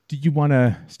Do you want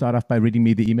to start off by reading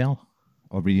me the email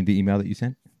or reading the email that you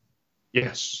sent?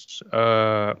 Yes.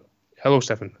 Hello,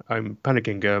 Stefan. I'm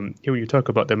panicking. Hearing you talk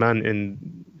about the man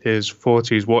in his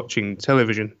 40s watching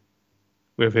television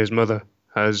with his mother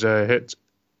has hit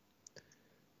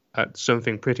at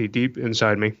something pretty deep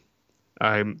inside me.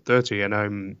 I'm 30 and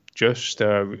I'm just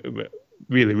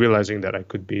really realizing that I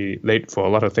could be late for a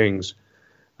lot of things.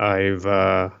 I've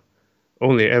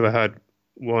only ever had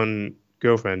one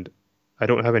girlfriend. I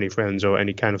don't have any friends or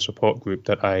any kind of support group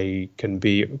that I can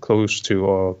be close to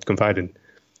or confide in.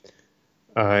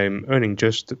 I'm earning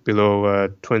just below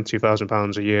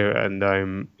 £20,000 a year, and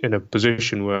I'm in a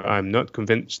position where I'm not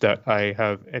convinced that I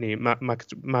have any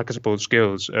marketable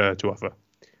skills to offer.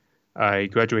 I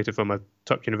graduated from a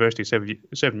top university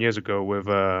 7 years ago with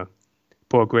a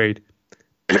poor grade,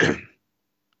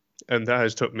 and that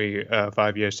has took me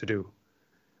 5 years to do.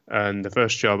 And the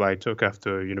first job I took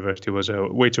after university was a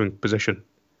waitering position.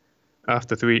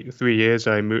 After three years,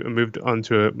 I moved on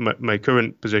to my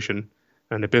current position,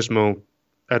 an abysmal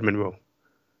admin role.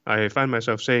 I find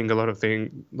myself saying a lot of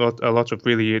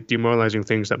really demoralizing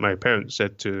things that my parents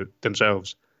said to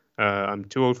themselves. I'm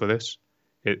too old for this.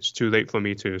 It's too late for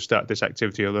me to start this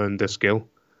activity or learn this skill,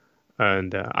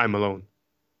 and I'm alone.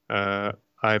 Uh,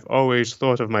 I've always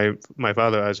thought of my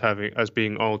father as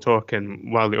being all talk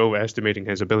and wildly overestimating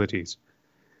his abilities.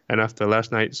 And after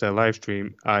last night's live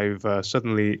stream, I've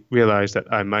suddenly realized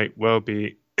that I might well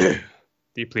be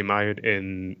deeply mired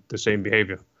in the same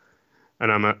behavior.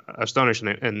 And I'm astonished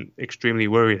and extremely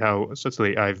worried how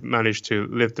subtly I've managed to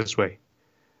live this way,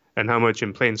 and how much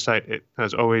in plain sight it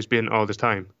has always been all this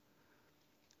time.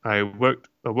 I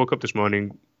woke up this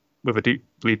morning with a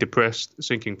deeply depressed,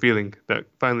 sinking feeling that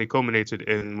finally culminated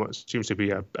in what seems to be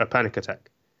a panic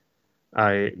attack.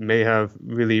 I may have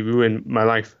really ruined my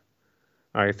life.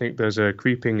 I think there's a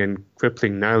creeping and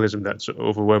crippling nihilism that's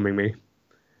overwhelming me.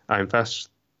 I'm fast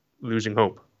losing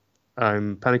hope.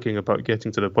 I'm panicking about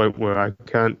getting to the point where I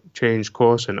can't change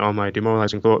course and all my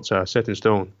demoralizing thoughts are set in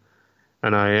stone,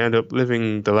 and I end up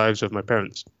living the lives of my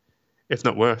parents, if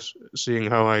not worse, seeing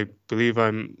how I believe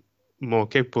I'm more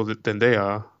capable than they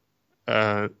are,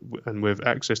 and with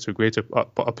access to greater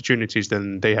opportunities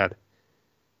than they had.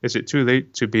 Is it too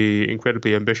late to be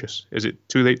incredibly ambitious? Is it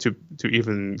too late to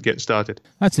even get started?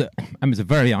 It's a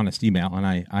very honest email, and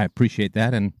I appreciate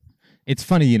that. And it's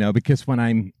funny, because when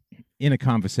I'm in a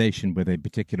conversation with a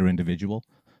particular individual,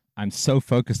 I'm so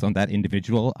focused on that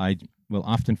individual, I will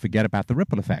often forget about the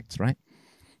ripple effects, right?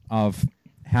 Of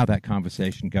how that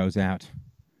conversation goes out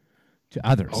to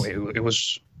Oh, others. it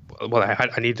was well.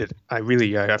 I needed. I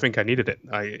really. I think I needed it.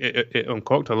 It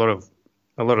uncorked a lot of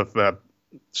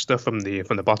stuff from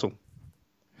the bottle.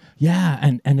 Yeah,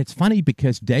 and it's funny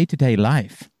because day to day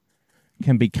life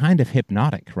can be kind of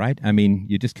hypnotic, right? I mean,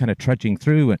 you're just kind of trudging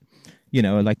through it,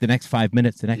 like the next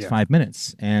Yeah. 5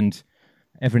 minutes. And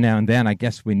every now and then, I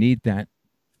guess we need that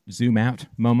zoom out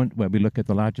moment where we look at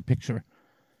the larger picture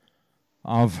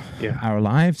of Yeah. our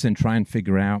lives and try and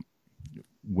figure out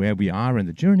where we are in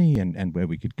the journey and where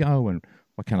we could go and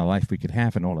what kind of life we could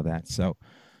have and all of that. So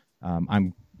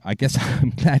I guess I'm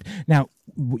glad. Now,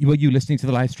 were you listening to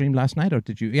the live stream last night, or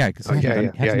did you? Yeah, because Oh, yeah. Yeah. it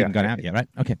Yeah. hasn't even gone out yet, right?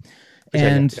 Okay. Yeah. Yeah.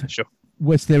 And Yeah. Sure.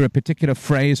 was there a particular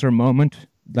phrase or moment?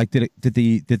 Like, did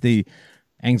the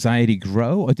anxiety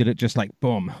grow, or did it just like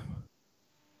boom?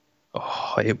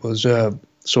 Oh, it was.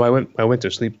 So I went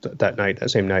to sleep that night, that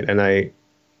same night, and I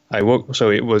woke. So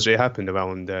it happened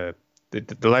around the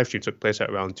live stream took place at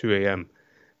around 2 a.m.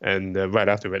 And right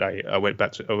after it, I went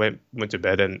back to went to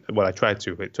bed, and well, I tried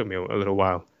to. It took me a little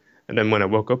while, and then when I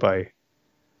woke up, I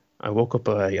woke up.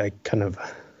 I kind of.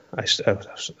 I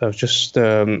was just.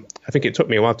 I think it took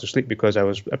me a while to sleep because I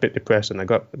was a bit depressed, and I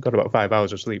got about 5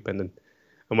 hours of sleep, and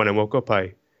when I woke up,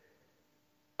 I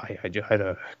just had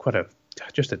a quite a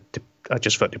just a I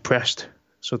just felt depressed,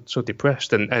 so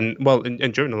depressed, and well,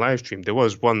 and during the live stream, there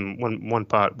was one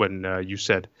part when you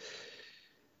said,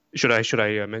 should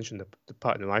I mention the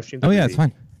part in the live stream Oh that yeah, it's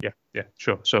really, fine. yeah,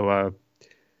 sure. So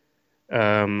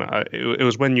it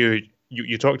was when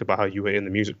you talked about how you were in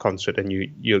the music concert and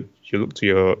you looked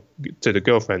to the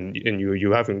girlfriend and you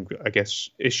were having, I guess,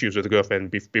 issues with the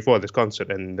girlfriend before this concert,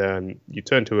 and you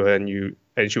turned to her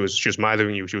and she was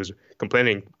smiling you, she was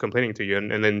complaining to you,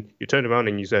 and then you turned around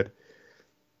and you said,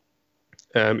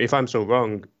 if I'm so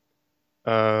wrong,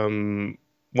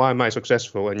 why am I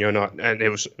successful and you're not? And it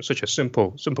was such a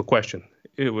simple question.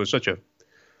 It was such a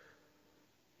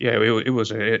Yeah, it was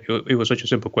such a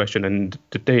simple question, and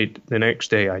the next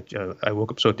day, I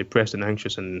woke up so depressed and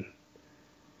anxious, and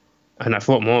I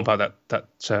thought more about that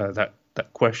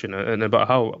question and about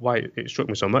how why it struck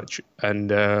me so much,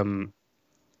 and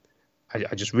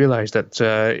I just realized that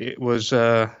it was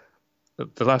the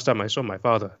last time I saw my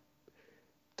father.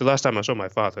 The last time I saw my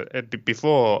father,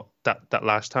 before that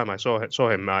last time I saw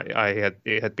him, I had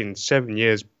it had been 7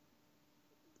 years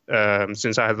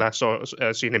since I had last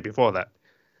seen him before that,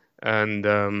 and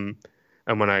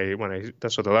when I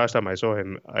that's so the last time I saw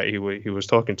him, he was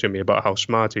talking to me about how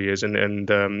smart he is, and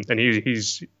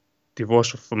he's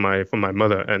divorced from my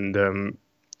mother, and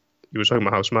he was talking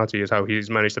about how smart he is, how he's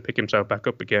managed to pick himself back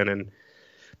up again, and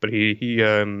but he's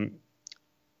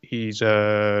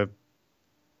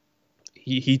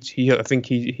he I think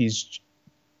he's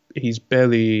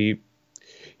barely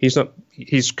he's not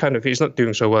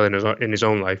doing so well in his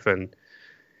own life, and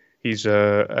he's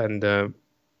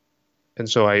and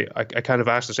so I kind of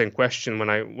asked the same question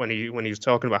when he was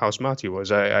talking about how smart he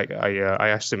was. I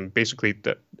asked him basically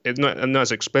that it's not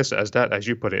as explicit as that as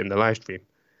you put it in the live stream,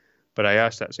 but I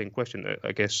asked that same question,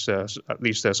 I guess at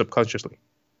least subconsciously.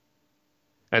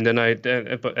 And then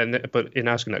but in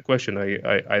asking that question,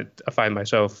 I find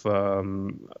myself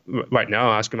right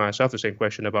now asking myself the same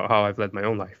question about how I've led my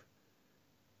own life.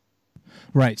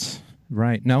 Right,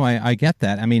 right. No, I get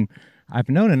that. I mean, I've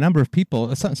known a number of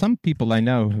people, some people I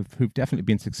know who've definitely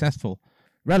been successful,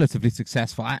 relatively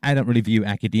successful. I don't really view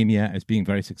academia as being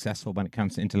very successful when it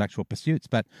comes to intellectual pursuits,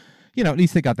 but, at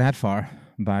least they got that far.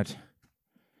 But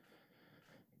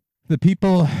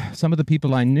some of the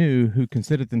people I knew who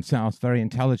considered themselves very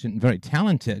intelligent and very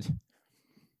talented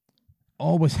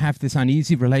always have this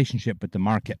uneasy relationship with the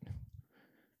market.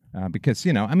 Because,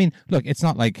 I mean, look, it's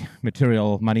not like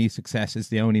material money success is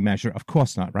the only measure. Of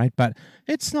course not, right? But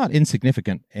it's not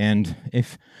insignificant. And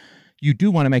if you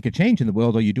do want to make a change in the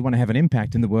world, or you do want to have an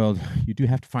impact in the world, you do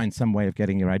have to find some way of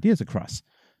getting your ideas across.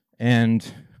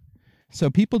 And so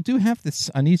people do have this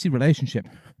uneasy relationship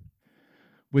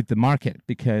with the market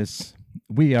because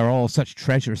we are all such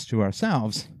treasures to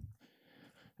ourselves.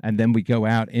 And then we go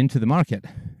out into the market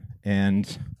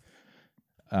and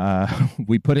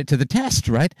we put it to the test,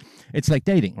 right? It's like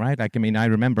dating, right? Like, I mean, I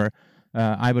remember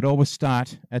I would always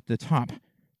start at the top,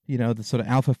 the sort of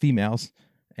alpha females,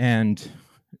 and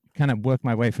kind of work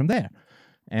my way from there.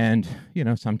 And,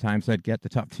 sometimes I'd get the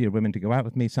top tier women to go out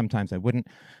with me. Sometimes I wouldn't.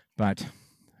 But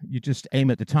you just aim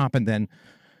at the top, and then,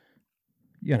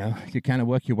 you kind of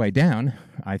work your way down,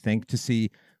 I think, to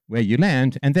see where you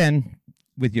land. And then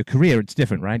with your career, it's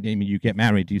different, right? I mean, you get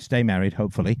married, you stay married,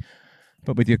 hopefully.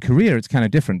 But with your career, it's kind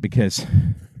of different because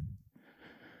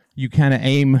you kind of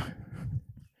aim.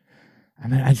 I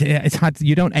mean, it's hard.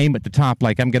 You don't aim at the top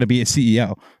like I'm going to be a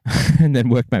CEO and then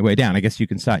work my way down. I guess you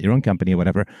can start your own company or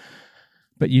whatever.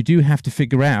 But you do have to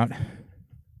figure out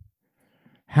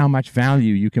how much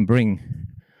value you can bring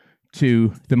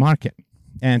to the market.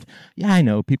 And yeah, I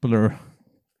know people are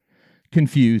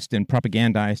confused and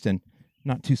propagandized and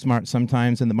not too smart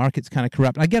sometimes, and the market's kind of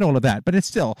corrupt. I get all of that, but it's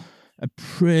still a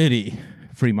pretty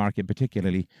free market,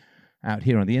 particularly out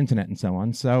here on the internet and so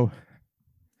on. So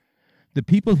the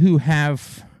people who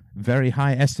have very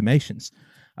high estimations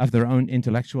of their own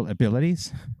intellectual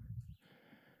abilities,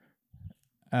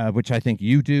 which I think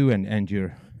you do and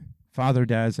your father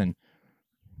does, and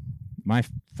my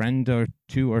friend or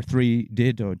two or three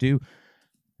did or do,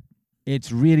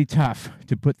 it's really tough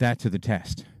to put that to the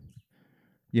test.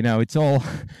 It's all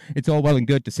well and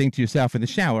good to sing to yourself in the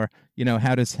shower.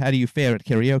 How do you fare at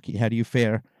karaoke? How do you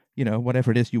fare,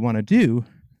 whatever it is you want to do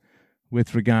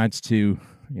with regards to,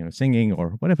 singing or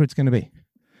whatever it's going to be.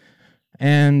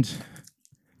 And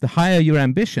the higher your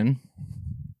ambition,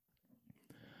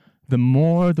 the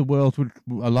more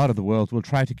a lot of the world will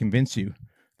try to convince you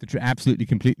that you're absolutely,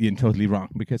 completely, and totally wrong,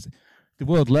 because the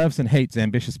world loves and hates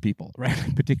ambitious people,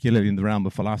 right? Particularly in the realm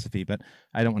of philosophy. But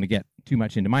I don't want to get too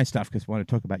much into my stuff because I want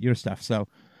to talk about your stuff. So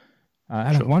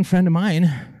I have one friend of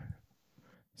mine,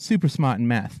 super smart in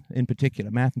math, in particular,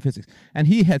 math and physics. And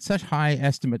he had such high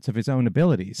estimates of his own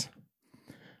abilities.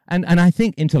 And I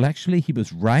think intellectually he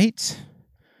was right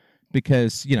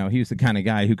because, he was the kind of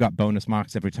guy who got bonus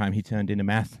marks every time he turned in a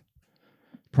math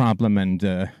problem and,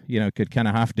 could kind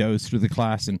of half doze through the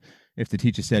class. And if the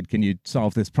teacher said, "Can you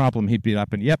solve this problem?" he'd be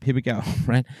up and, "Yep, here we go,"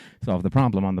 right? Solve the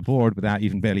problem on the board without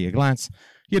even barely a glance.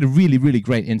 He had a really, really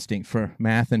great instinct for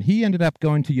math, and he ended up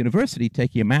going to university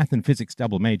taking a math and physics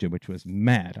double major, which was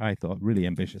mad, I thought, really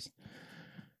ambitious.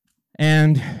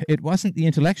 And it wasn't the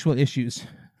intellectual issues,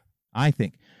 I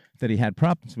think, that he had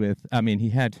problems with. I mean, he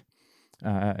had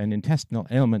an intestinal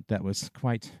ailment that was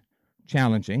quite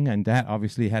challenging, and that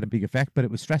obviously had a big effect, but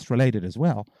it was stress-related as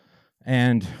well.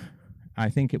 And I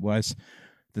think it was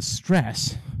the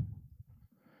stress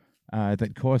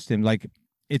that caused him, like,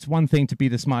 it's one thing to be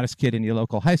the smartest kid in your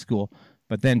local high school,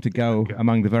 but then to go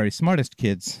among the very smartest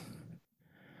kids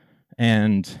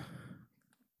and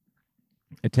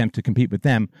attempt to compete with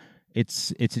them,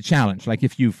 it's a challenge. Like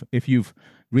if you've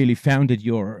really founded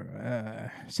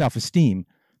your self-esteem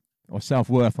or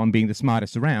self-worth on being the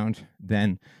smartest around,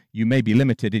 then you may be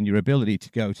limited in your ability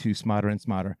to go to smarter and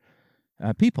smarter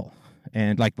people.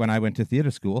 And like when I went to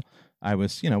theater school, I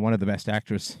was, one of the best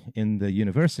actors in the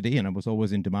university, and I was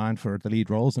always in demand for the lead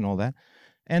roles and all that.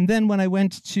 And then when I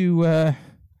went to the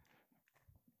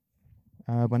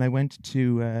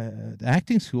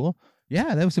acting school,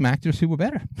 yeah, there were some actors who were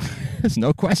better. There's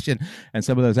no question. And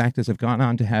some of those actors have gone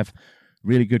on to have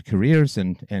really good careers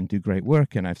and do great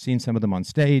work. And I've seen some of them on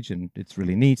stage, and it's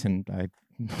really neat. And I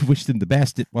wish them the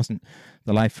best. It wasn't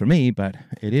the life for me, but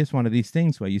it is one of these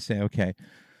things where you say, okay,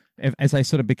 as I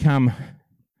sort of become,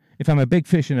 if I'm a big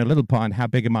fish in a little pond, how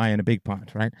big am I in a big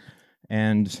pond, right?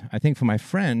 And I think for my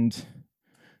friend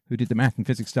who did the math and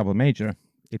physics double major,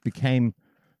 it became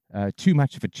too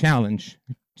much of a challenge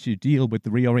to deal with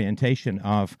the reorientation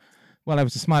of, well, I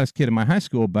was the smartest kid in my high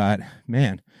school, but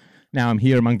man, now I'm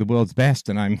here among the world's best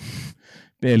and I'm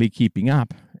barely keeping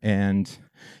up. And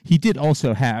he did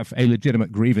also have a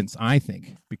legitimate grievance, I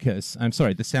think, because, I'm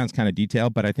sorry, this sounds kind of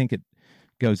detailed, but I think it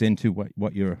goes into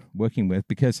what you're working with,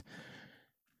 because,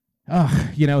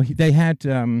 they had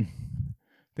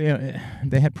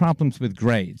problems with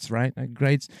grades, right?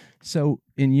 Grades. So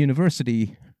in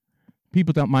university,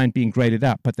 people don't mind being graded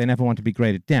up, but they never want to be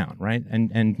graded down, right?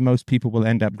 And most people will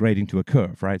end up grading to a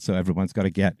curve, right? So everyone's got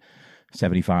to get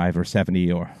 75 or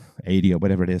 70 or 80 or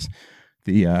whatever it is,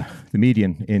 the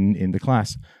median in the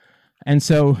class. And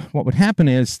so what would happen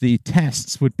is the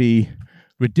tests would be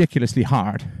ridiculously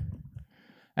hard,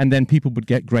 and then people would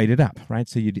get graded up, right?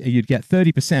 So you'd get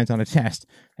 30% on a test,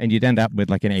 and you'd end up with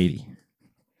like an 80.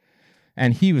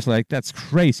 And he was like, that's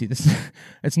crazy.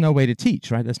 It's no way to teach,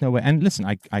 right? There's no way. And listen,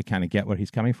 I kind of get where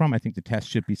he's coming from. I think the test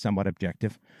should be somewhat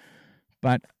objective.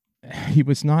 But he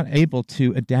was not able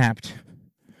to adapt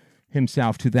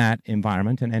himself to that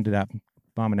environment and ended up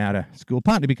bombing out of school,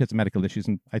 partly because of medical issues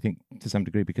and I think to some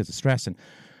degree because of stress and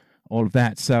all of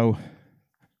that. So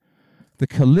the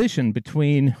collision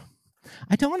between,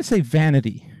 I don't want to say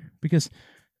vanity, because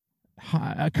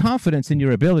confidence in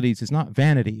your abilities is not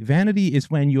vanity. Vanity is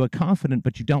when you are confident,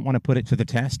 but you don't want to put it to the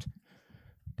test.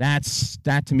 That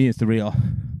to me is the real,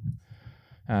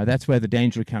 that's where the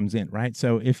danger comes in, right?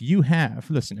 So if you're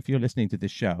listening to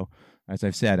this show, as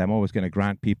I've said, I'm always going to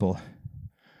grant people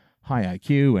high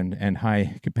IQ and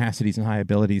high capacities and high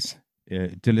abilities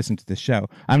to listen to this show.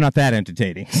 I'm not that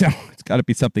entertaining, so it's got to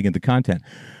be something in the content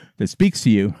that speaks to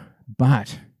you.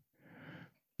 But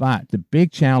the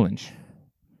big challenge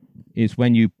is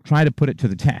when you try to put it to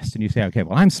the test and you say, okay,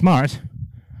 well, I'm smart,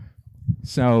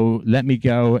 so let me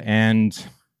go and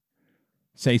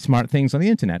say smart things on the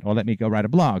internet, or let me go write a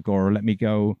blog, or let me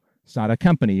go start a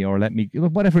company, or let me,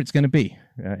 whatever it's going to be,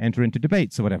 enter into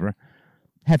debates or whatever.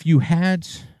 Have you had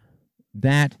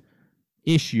that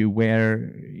issue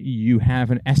where you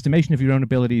have an estimation of your own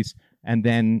abilities and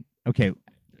then, okay,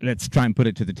 let's try and put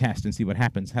it to the test and see what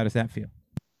happens? How does that feel?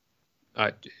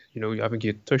 I think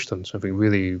you touched on something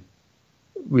really,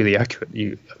 really accurate.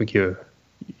 I think you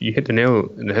hit the nail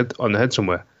on the head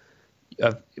somewhere.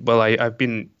 I've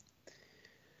been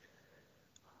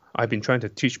trying to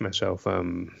teach myself.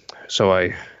 So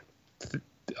I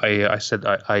said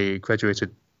I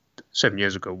graduated 7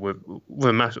 years ago with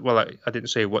a master. Well, I didn't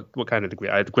say what kind of degree.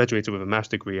 I had graduated with a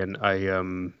master's degree, and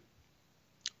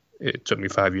it took me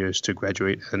 5 years to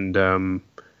graduate, and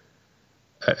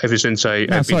ever since I've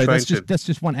been trying to. That's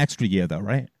just one extra year, though,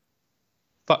 right?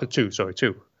 Two.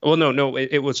 Well, no.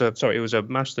 It was a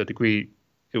master's degree.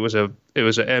 It was a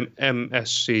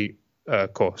MSc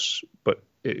course, but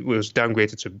it was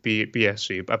downgraded to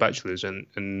BSc, a bachelor's,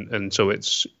 and so it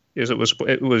was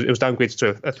downgraded to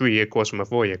a 3-year course from a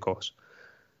 4-year course.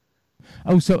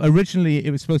 Oh, so originally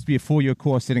it was supposed to be a 4-year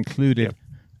course that included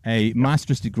a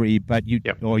master's degree, but you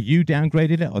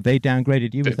downgraded it, or they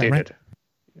downgraded you? Is that right?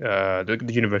 Did.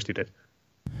 The university did.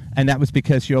 And that was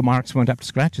because your marks weren't up to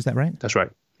scratch, is that right? That's right,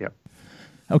 yeah.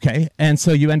 Okay, and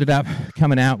so you ended up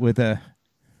coming out with a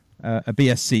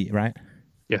BSc, right?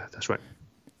 Yeah, that's right.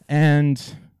 And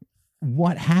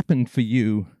what happened for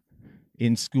you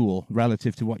in school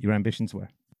relative to what your ambitions were?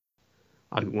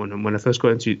 When I first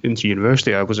got into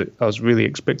university, I was really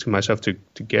expecting myself to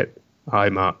get high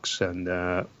marks, and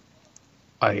there's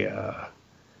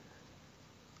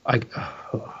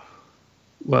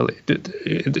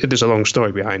a long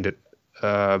story behind it.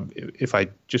 If I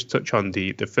just touch on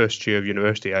the first year of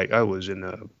university, I was in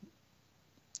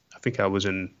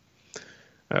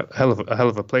a hell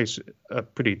of a place, a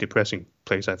pretty depressing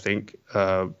place, I think.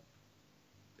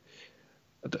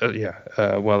 Yeah.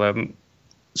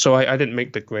 So I didn't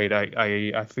make the grade.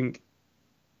 I think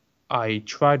I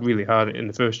tried really hard in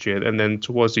the first year, and then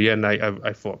towards the end,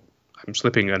 I thought I'm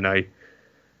slipping, and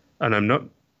I'm not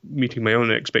meeting my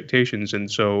own expectations, and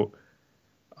so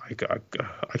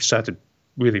I started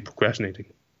really procrastinating.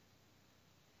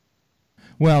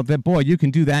 Well, boy, you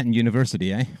can do that in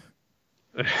university, eh?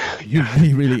 You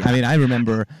really, really. I mean, I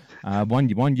remember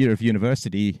one year of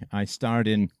university. I starred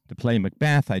in the play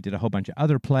Macbeth. I did a whole bunch of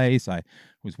other plays. I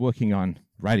was working on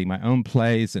writing my own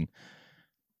plays, and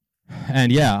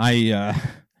yeah, I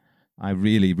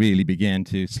really, really began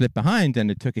to slip behind,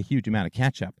 and it took a huge amount of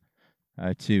catch up.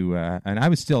 And I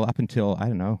was still up until I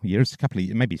don't know years, a couple of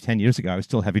maybe 10 years ago. I was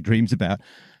still having dreams about.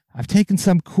 I've taken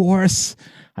some course.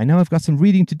 I know I've got some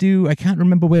reading to do. I can't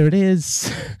remember where it is,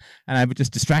 and I would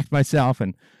just distract myself.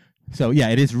 And so, yeah,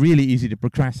 it is really easy to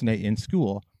procrastinate in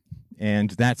school,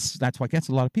 and that's what gets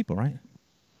a lot of people, right?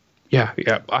 Yeah,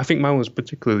 yeah. I think mine was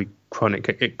particularly chronic.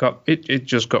 It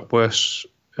just got worse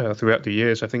throughout the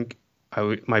years. I think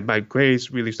my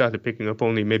grades really started picking up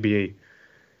only maybe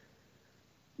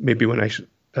when I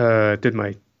did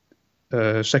my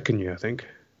second year, I think.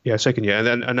 Yeah, second year,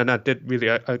 and then I did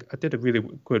a really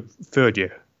good third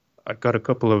year. I got a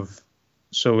couple of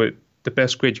the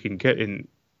best grade you can get in.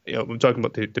 I'm talking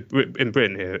about in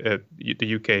Britain here,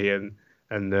 the UK,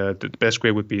 and the best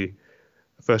grade would be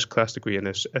a first class degree, and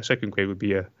a second grade would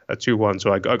be a 2-1.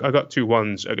 So I got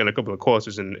 2-1s in a couple of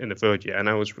courses in the third year, and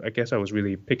I guess I was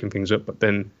really picking things up, but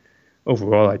then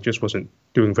overall I just wasn't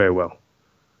doing very well.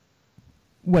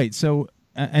 Wait, so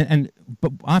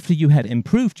but after you had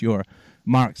improved your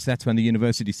marks, that's when the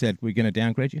university said we're going to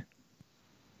downgrade you.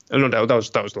 No, that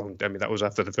was long. I mean, that was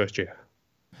after the first year.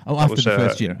 Oh, That after was the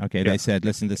first year. Okay, yeah. they said,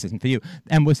 listen, this isn't for you.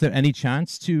 And was there any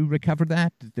chance to recover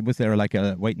that? Was there like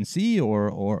a wait and see,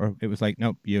 or it was like,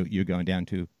 nope, you're going down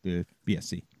to the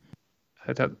BSc?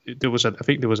 I think there was an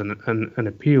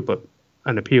appeal, but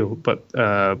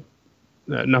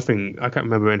nothing. I can't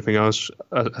remember anything else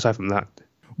aside from that.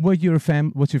 Was your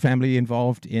family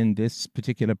involved in this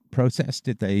particular process?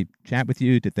 Did they chat with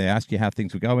you? Did they ask you how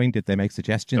things were going? Did they make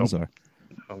suggestions? No,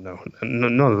 Or no,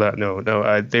 none of that. No,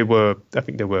 no. They were. I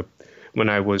think they were when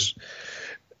I was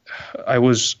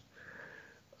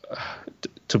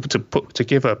to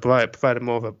give provide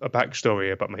more of a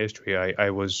backstory about my history. I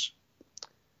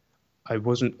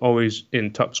wasn't always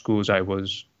in top schools. I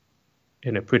was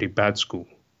in a pretty bad school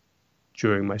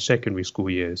during my secondary school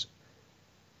years.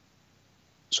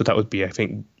 So that would be, I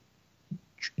think,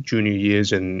 junior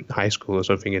years in high school or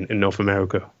something in North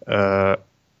America.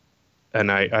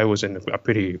 And I was in a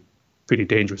pretty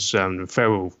dangerous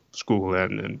feral school,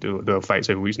 and there were fights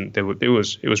every week. And there was like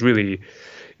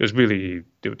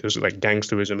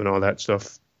gangsterism and all that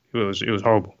stuff. It was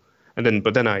horrible.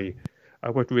 But then I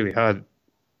worked really hard.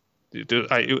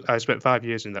 I spent 5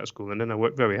 years in that school, and then I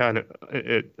worked very hard.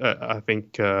 I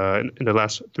think in the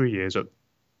last 3 years,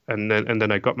 and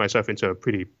then I got myself into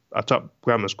a top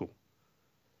grammar school.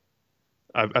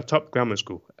 A top grammar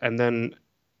school, and then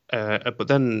but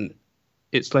then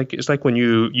it's like when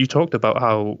you talked about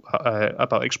how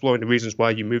about exploring the reasons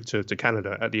why you moved to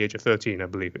Canada at the age of 13, I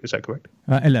believe. Is that correct?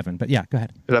 11, but yeah, go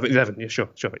ahead. 11, yeah, sure,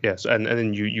 yes, and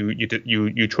then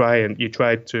you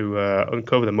tried to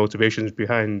uncover the motivations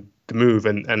behind the move,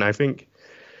 and I think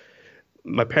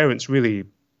my parents really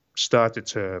started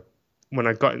to when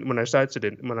I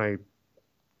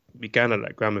began at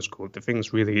that grammar school, the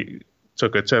things really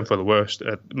took a turn for the worst.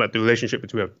 The relationship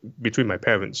between my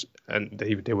parents, and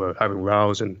they were having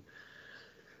rows, and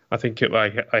I think I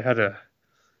had a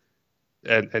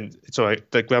and so I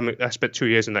spent 2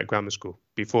 years in that grammar school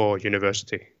before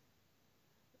university.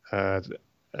 Uh,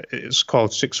 it's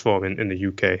called sixth form in the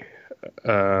UK.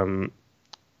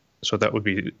 So that would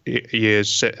be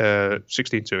years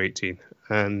 16 to 18,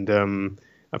 and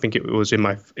I think it was in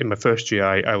my first year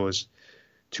I was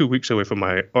 2 weeks away from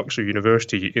my Oxford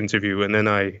University interview, and then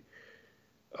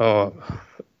oh,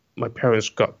 my parents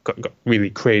got really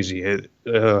crazy.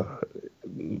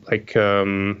 Like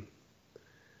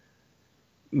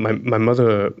my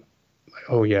mother.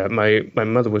 Oh yeah, my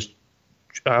mother was.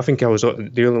 I think I was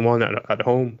the only one at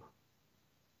home.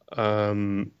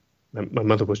 My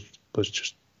mother was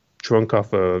just drunk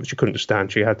off. She couldn't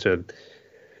stand. She had to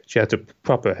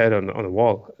prop her head on a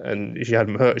wall, and she had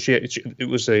her. It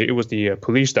was the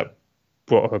police that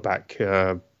brought her back.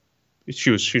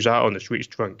 She was out on the streets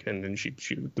drunk, and then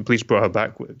the police brought her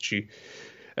back.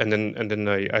 And then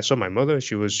I saw my mother.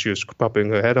 She was propping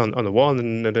her head on the wall,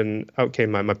 and then out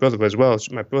came my brother as well.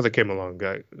 So my brother came along,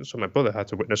 so my brother had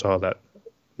to witness all that.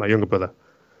 My younger brother,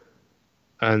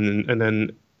 and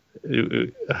then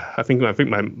I think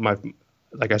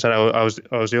like I said, I was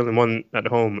the only one at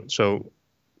home. So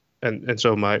and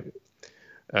so my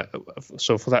uh,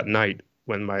 so for that night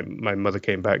when my mother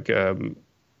came back, um,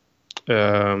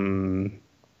 I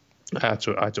had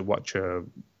to watch her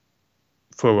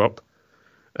throw up.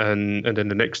 And then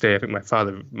the next day, I think my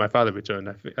father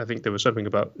returned. I think there was something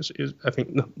about. I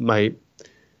think no, my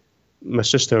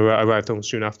sister arrived home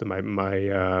soon after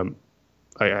I'm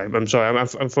sorry,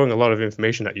 I'm throwing a lot of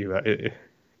information at you.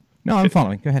 No, I'm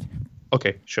following. Go ahead.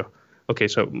 Okay, sure. Okay,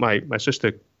 so my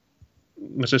sister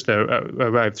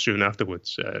arrived soon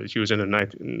afterwards. She was in a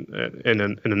in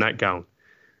a nightgown,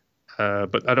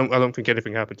 but I don't think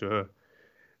anything happened to her.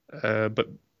 But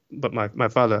my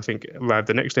father, I think, arrived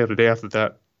the next day or the day after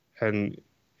that, and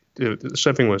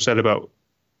something was said about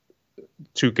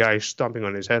two guys stomping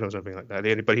on his head or something like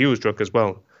that. But he was drunk as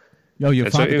well, Oh, your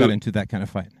and so father got into that kind of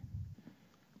fight.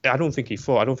 I don't think he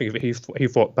fought. I don't think he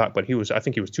fought back, but he was. I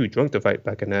think he was too drunk to fight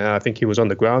back, and I think he was on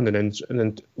the ground, and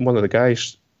then one of the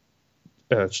guys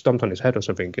stomped on his head or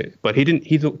something. But he didn't.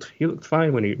 He looked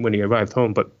fine when he arrived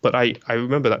home. But I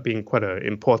remember that being quite an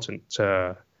important.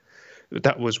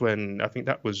 That was when I think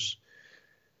that was.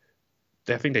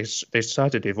 I think they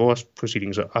started divorce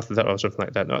proceedings after that or something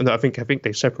like that. No, I think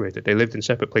they separated. They lived in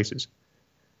separate places.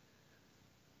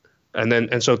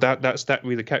 And so that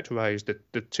really characterized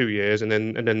the 2 years, and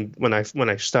then when I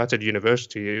started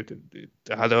university,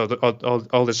 I had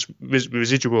all this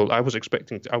residual. I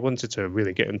wanted to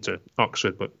really get into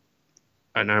Oxford,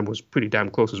 and I was pretty damn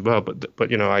close as well. But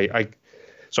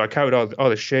so I carried all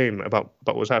the shame about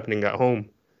what was happening at home,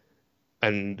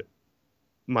 and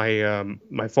my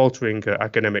faltering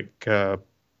academic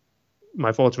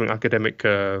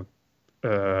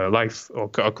life or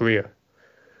career.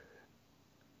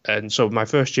 And so my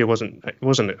first year wasn't I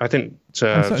didn't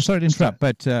I'm sorry to interrupt,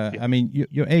 but I mean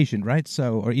you're Asian, right?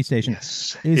 So or East Asian.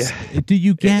 yes Do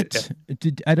you get?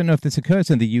 I don't know if this occurs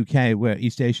in the UK where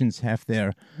East Asians have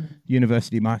their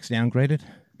university marks downgraded.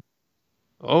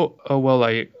 oh well,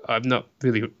 I've not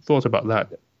really thought about that.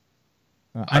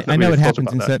 I know it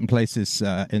happens in certain places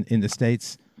in the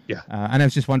States. Yeah. And I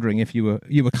was just wondering if you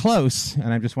were close,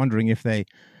 and I'm just wondering if they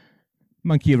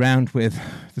monkey around with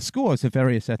the scores of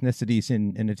various ethnicities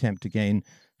in an attempt to gain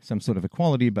some sort of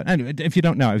equality. But anyway, if you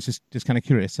don't know, I was just kind of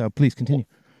curious. So please continue.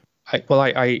 I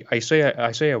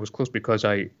say I was close because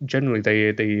I generally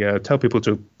they tell people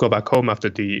to go back home after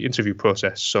the interview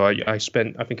process. So I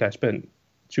spent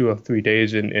 2 or 3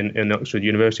 days in Oxford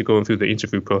University going through the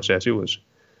interview process. It was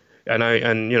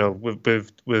and you know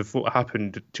with what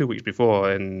happened 2 weeks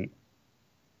before I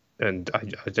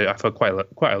felt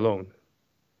quite alone.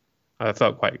 I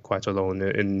felt quite alone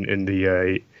in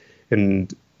the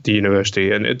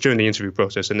university and during the interview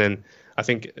process. And then I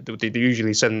think they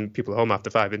usually send people home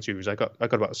after 5 interviews. I got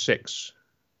about six.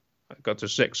 I got to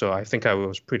six, so I think I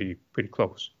was pretty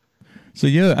close. So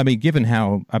I mean, given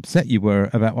how upset you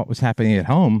were about what was happening at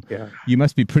home, Yeah. you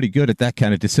must be pretty good at that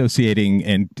kind of dissociating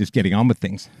and just getting on with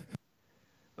things.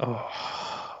 Oh,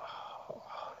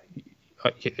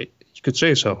 you could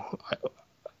say so.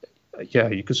 Yeah,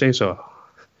 you could say so.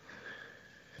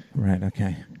 Right.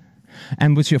 Okay.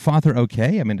 And was your father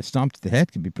okay? I mean, a stomp to the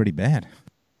head can be pretty bad.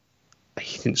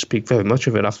 He didn't speak very much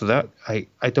of it after that. I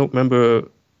don't remember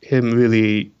him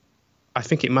really. I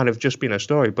think it might have just been a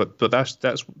story, but that's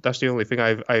the only thing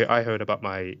I heard about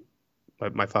my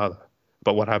father,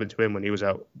 about what happened to him when he was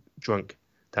out drunk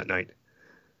that night.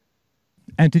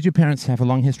 And did your parents have a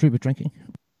long history with drinking?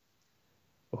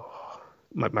 Oh,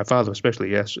 my father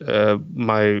especially, yes.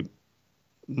 My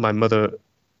mother,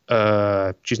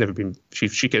 she's never been.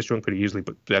 She gets drunk pretty easily,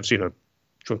 but I've seen her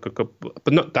drunk a couple,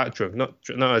 but not that drunk, not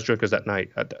as drunk as that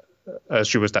night, as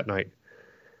she was that night.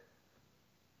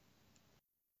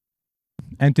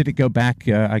 And did it go back?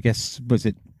 I guess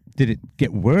did it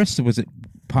get worse? Or was it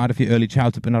part of your early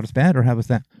childhood, but not as bad, or how was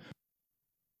that?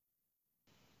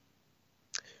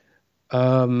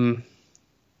 I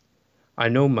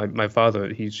know my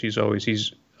father.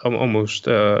 He's almost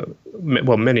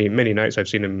many nights I've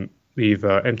seen him leave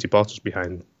empty bottles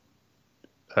behind.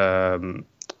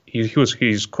 He's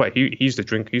the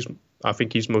drink. I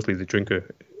think he's mostly the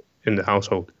drinker in the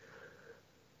household.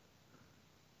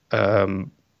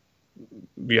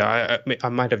 Yeah, I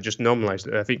might have just normalized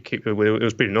it. I think it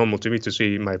was pretty normal to me to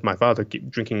see my father keep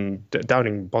drinking,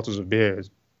 downing bottles of beer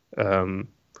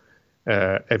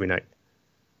every night.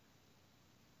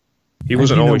 He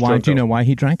wasn't always drunk. Do you know why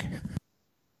he drank?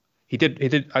 He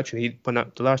did actually.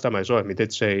 The last time I saw him, he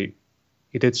did say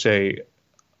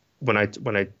when I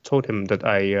told him that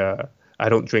I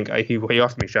don't drink. He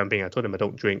offered me champagne. I told him I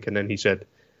don't drink, and then he said,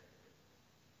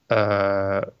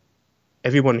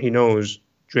 everyone he knows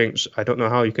drinks. I don't know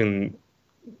how you can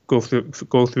go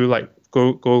through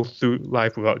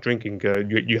life without drinking.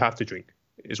 You have to drink,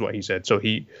 is what he said. So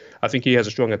I think he has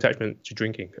a strong attachment to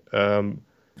drinking.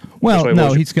 That's Well, why no,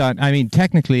 most he's got. I mean,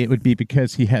 technically, it would be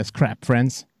because he has crap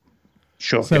friends.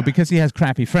 sure, So yeah, because he has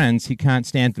crappy friends, he can't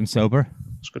stand them sober,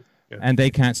 that's good. Yeah, and they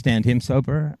can't stand him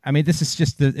sober. I mean, this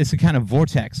is it's a kind of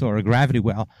vortex or a gravity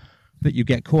well that you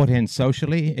get caught in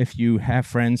socially if you have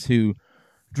friends who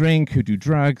drink, who do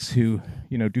drugs, who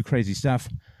do crazy stuff.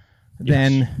 yes,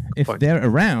 Then good if point. they're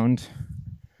around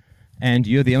and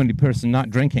you're the only person not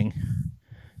drinking,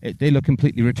 they look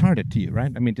completely retarded to you,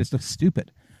 right? I mean, just look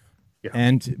stupid Yeah,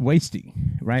 and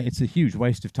wasting, right? It's a huge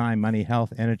waste of time, money,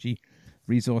 health, energy,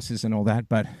 resources, and all that.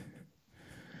 But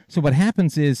so what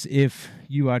happens is if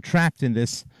you are trapped in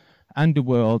this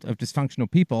underworld of dysfunctional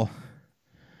people,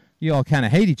 you all kind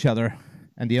of hate each other,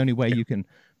 and the only way yeah, you can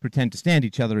pretend to stand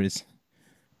each other is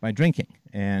by drinking.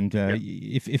 And yeah,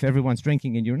 if everyone's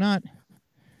drinking and you're not,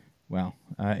 well,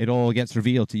 it all gets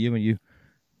revealed to you,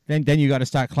 and then you got to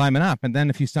start climbing up. And then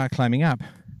if you start climbing up,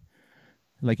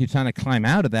 like you're trying to climb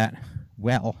out of that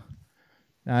well,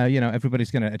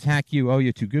 everybody's going to attack you. Oh,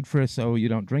 you're too good for us. Oh, you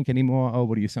don't drink anymore. Oh,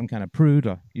 what are you, some kind of prude?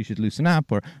 Or you should loosen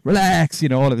up, or relax.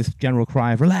 All of this general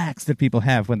cry of relax that people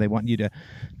have when they want you to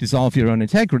dissolve your own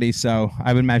integrity. So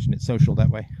I would imagine it's social that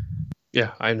way.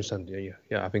 yeah. I understand. Yeah, yeah,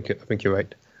 yeah. I think you're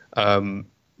right. Um,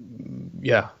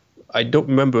 yeah, I don't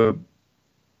remember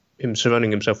him surrounding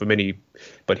himself with many,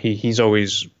 but he's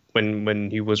always when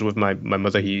he was with my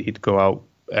mother, he'd go out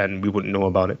and we wouldn't know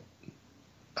about it.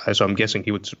 So I'm guessing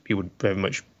he would very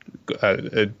much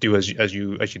do as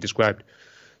you described.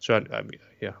 So I mean,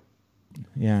 yeah,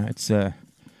 Yeah,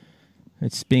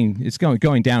 it's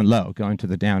going down low, going to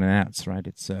the down and outs, right?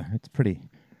 It's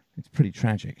pretty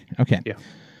tragic. Okay, yeah.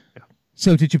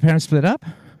 so did your parents split up?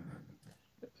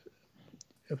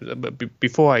 But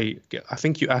before I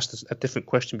think you asked us a different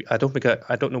question. I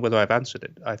don't know whether I've answered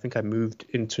it. I think I moved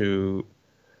into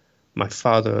my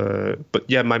father, but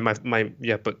yeah, my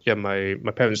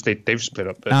parents they've split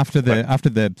up. But After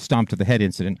the stomp to the head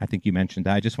incident, I think you mentioned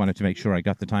that. I just wanted to make sure I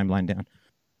got the timeline down.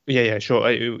 yeah, yeah, sure,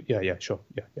 yeah, sure,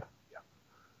 yeah, yeah, yeah.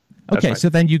 That's Okay, right. so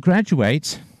then you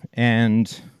graduate,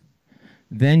 and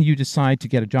then you decide to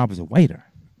get a job as a waiter.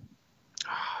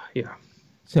 Yeah.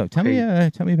 So I tell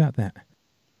me about that.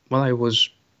 well, I was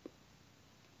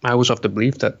of the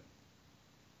belief that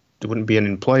there wouldn't be an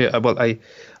employer.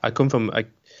 I come from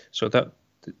so that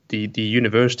the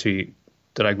university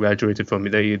that I graduated from,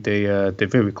 they're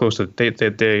very close to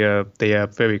they are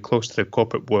very close to the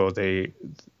corporate world.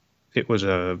 It was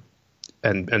a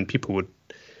and people would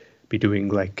be doing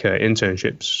like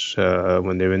internships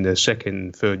when they're in their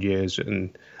second, third years,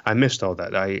 and I missed all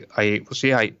that. I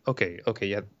see. Okay,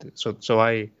 yeah. So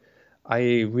I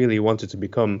really wanted to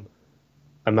become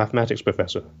a mathematics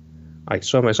professor. I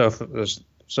saw myself as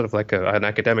sort of like an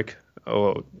academic,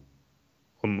 or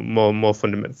more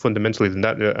fundamentally than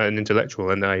that, an intellectual.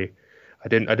 And I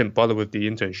didn't bother with the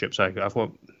internships. I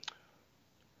thought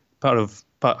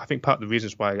I think part of the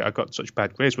reasons why I got such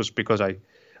bad grades was because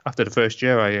after the first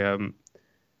year I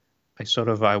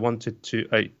wanted to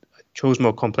I chose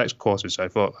more complex courses. I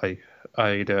thought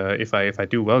if I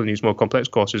do well in these more complex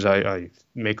courses, I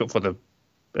make up for the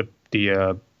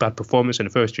bad performance in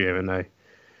the first year, and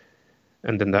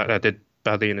then that I did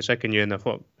badly in the second year, and I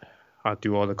thought I'd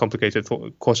do all the complicated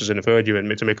courses in the third year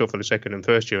and to make up for the second and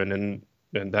first year, and then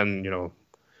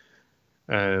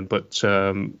but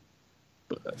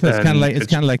So and it's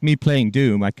kind of like me playing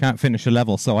Doom. I can't finish a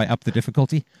level, so I up the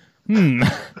difficulty.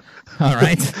 All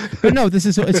right, but no, this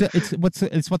is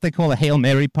it's what they call a Hail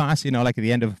Mary pass. Like at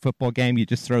the end of a football game, you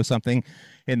just throw something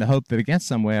in the hope that it gets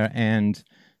somewhere. And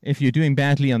if you're doing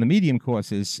badly on the medium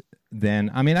courses, then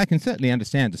I mean, I can certainly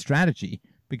understand the strategy,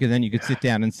 because then you could sit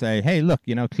down and say, hey, look,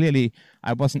 clearly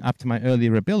I wasn't up to my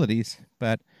earlier abilities,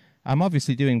 but I'm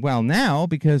obviously doing well now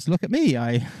because look at me.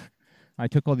 I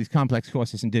took all these complex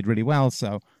courses and did really well.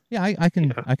 So yeah, yeah.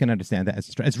 I can understand that.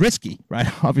 It's risky, right?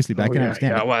 Obviously, but I Oh can yeah,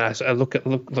 understand yeah. it. Well, I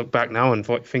look back now and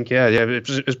think, yeah,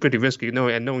 it's pretty risky.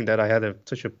 Knowing that I had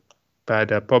such a bad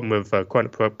problem with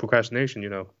chronic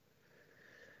procrastination.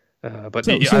 But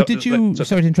So did you? so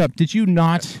Sorry to interrupt. Did you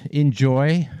not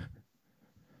enjoy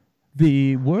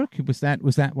the work? Was that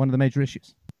one of the major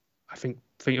issues? I think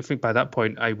by that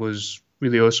point I was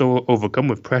really also overcome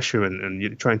with pressure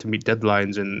and trying to meet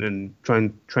deadlines and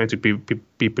trying to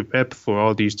be prepared for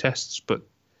all these tests. But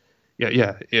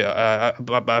yeah.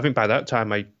 But I think by that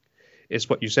time it's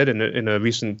what you said in a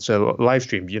recent live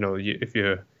stream.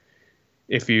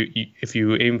 If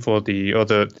you aim for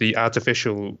the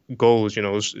artificial goals,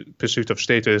 pursuit of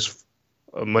status,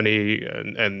 money,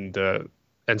 and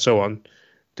so on,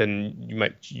 then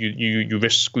you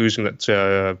risk losing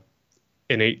that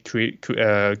innate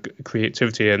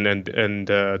creativity and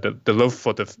the love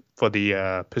for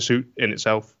the pursuit in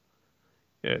itself.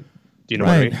 Yeah. Do you know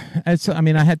what I Right. mean? And so, I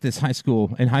mean, I had this in high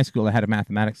school, I had a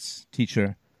mathematics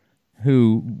teacher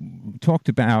who talked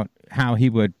about how he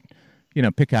would,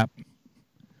 pick up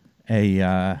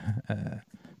a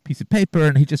piece of paper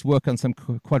and he'd just work on some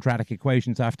quadratic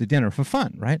equations after dinner for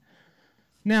fun, right?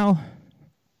 Now,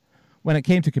 when it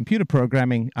came to computer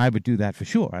programming, I would do that for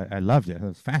sure. I loved it. It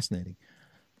was fascinating.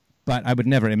 But I would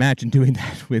never imagine doing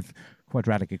that with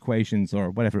quadratic equations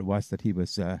or whatever it was that he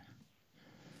was, I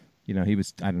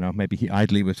don't know, maybe he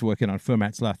idly was working on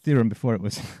Fermat's law theorem before it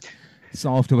was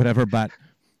solved or whatever. But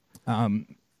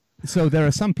so there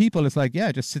are some people, it's like,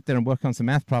 yeah, just sit there and work on some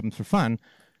math problems for fun.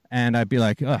 And I'd be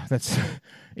like, oh, that's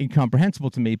incomprehensible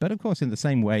to me. But of course, in the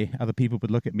same way, other people would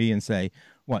look at me and say,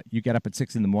 what, you get up at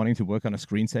 6 a.m. to work on a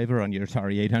screensaver on your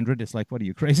Atari 800? It's like, what, are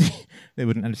you crazy? They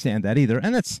wouldn't understand that either.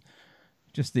 And that's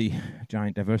just the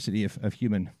giant diversity of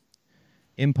human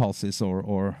impulses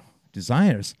or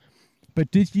desires. But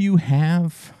did you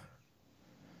have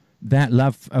that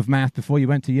love of math before you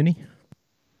went to uni?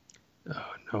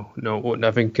 No.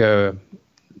 I think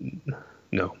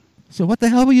no. So what the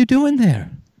hell were you doing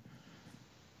there?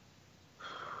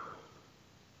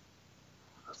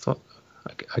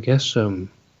 I guess there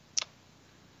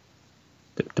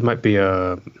might be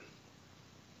a.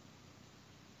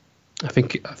 I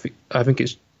think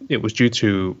it was due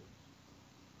to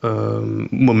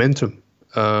momentum.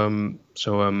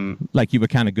 Like you were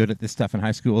kind of good at this stuff in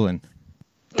high school, and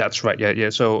that's right. Yeah.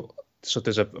 So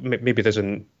there's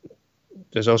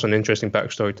there's also an interesting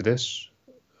backstory to this.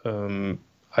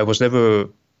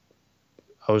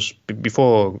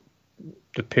 Before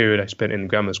the period I spent in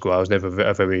grammar school, I was never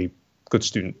a very good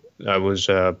student. I was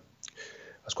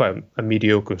quite a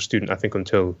mediocre student, I think,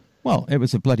 until. Well, it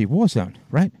was a bloody war zone,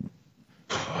 right?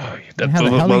 How the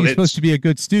hell are you supposed to be a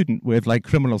good student with like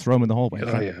criminals roaming the hallways?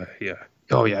 Oh right? yeah.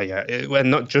 Oh yeah. Well,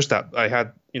 not just that. I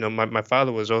had, my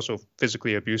father was also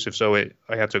physically abusive, so I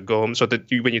had to go home. So that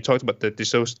when you talked about the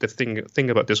thing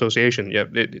about dissociation, yeah,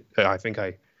 I think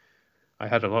I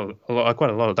had quite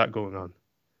a lot of that going on.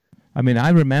 I mean,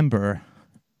 I even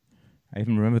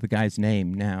remember the guy's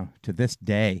name now to this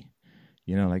day,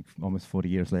 like almost 40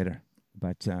 years later.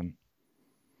 But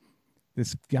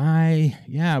this guy,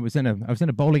 I was in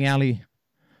a bowling alley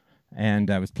and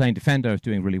I was playing Defender. I was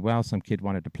doing really well. Some kid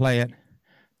wanted to play it,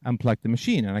 unplugged the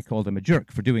machine, and I called him a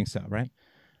jerk for doing so, right?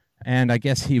 And I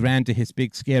guess he ran to his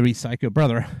big, scary psycho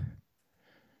brother,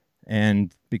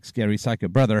 and big, scary psycho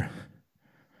brother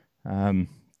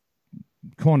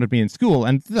cornered me in school.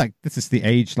 And like, this is the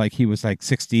age, like he was like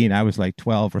 16, I was like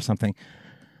 12 or something.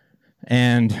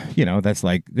 And, that's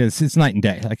like, it's night and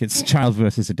day. Like it's child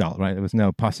versus adult, right? There was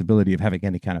no possibility of having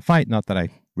any kind of fight. Not that I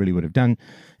really would have done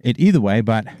it either way,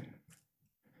 but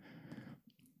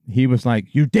he was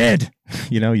like, you did,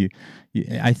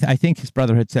 I think his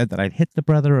brother had said that I'd hit the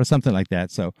brother or something like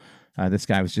that. So this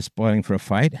guy was just spoiling for a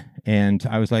fight. And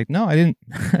I was like, no, I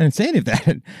didn't say any of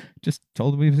that. Just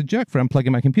told him he was a jerk for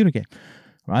unplugging my computer game.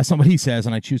 Well, that's not what he says,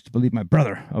 and I choose to believe my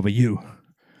brother over you.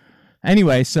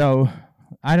 Anyway, so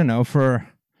I don't know, for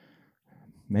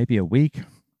maybe a week,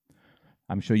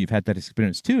 I'm sure you've had that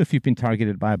experience too. If you've been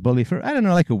targeted by a bully for, I don't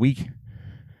know, like a week,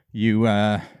 you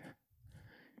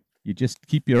just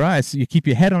keep your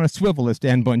head on a swivel, as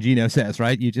Dan Bongino says,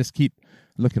 right? You just keep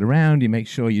looking around. You make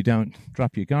sure you don't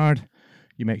drop your guard.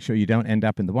 You make sure you don't end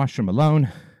up in the washroom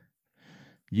alone.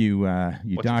 You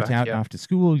dart out after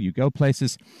school. You go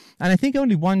places. And I think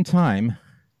only one time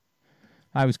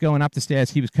I was going up the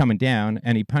stairs, he was coming down,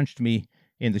 and he punched me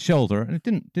in the shoulder. And it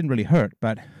didn't really hurt,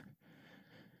 but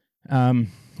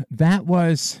that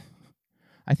was,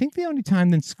 I think, the only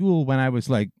time in school when I was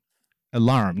like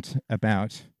alarmed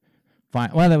about.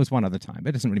 Well, there was one other time.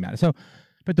 It doesn't really matter. So,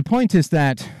 but the point is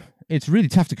that it's really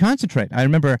tough to concentrate. I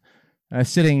remember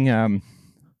sitting,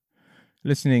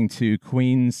 listening to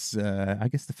Queen's, I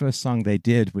guess the first song they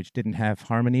did, which didn't have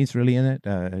harmonies really in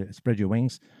it, Spread Your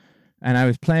Wings. And I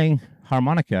was playing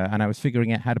harmonica, and I was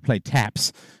figuring out how to play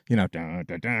taps, dun, dun,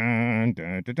 dun, dun,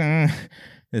 dun, dun,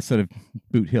 this sort of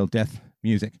boot heel death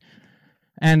music.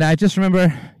 And I just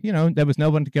remember, there was no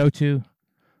one to go to.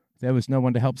 There was no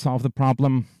one to help solve the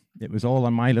problem. It was all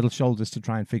on my little shoulders to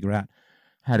try and figure out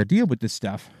how to deal with this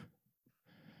stuff.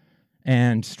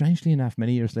 And strangely enough,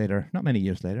 maybe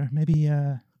maybe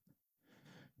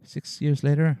 6 years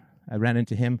later, I ran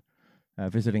into him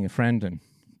visiting a friend and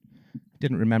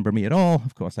didn't remember me at all.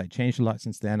 Of course, I'd changed a lot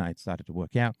since then. I'd started to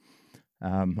work out.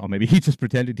 Or maybe he just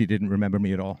pretended he didn't remember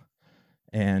me at all.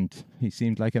 And he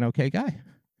seemed like an okay guy.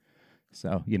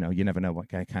 So, you never know what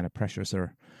kind of pressures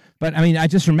are. But I mean, I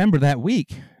just remember that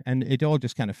week, and it all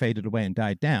just kind of faded away and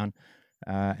died down.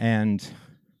 And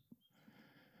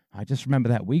I just remember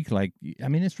that week, like, I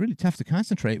mean, it's really tough to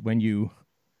concentrate when you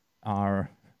are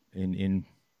in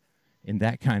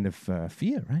that kind of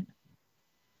fear, right?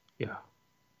 Yeah,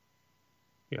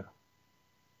 yeah.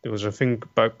 There was a thing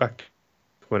back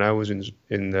when I was in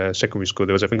secondary school.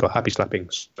 There was a thing called happy slapping.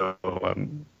 So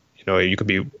you could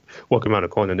be walking around a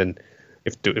corner, and then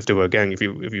if there were a gang, if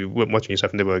you weren't watching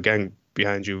yourself, and there were a gang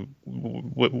behind you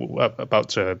about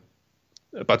to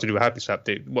do a happy slap,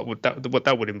 what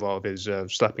that would involve is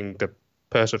slapping the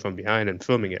person from behind and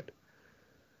filming it.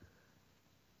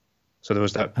 So there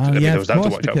was that. Oh, yeah, there of was that to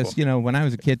course, watch out because, for. when I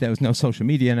was a kid, there was no social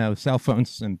media, no cell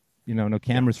phones, and, no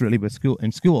cameras really with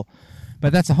in school.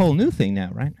 But that's a whole new thing now,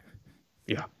 right?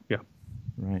 Yeah, yeah,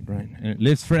 Right. And it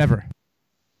lives forever.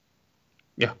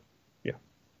 yeah, yeah,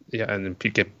 yeah. And then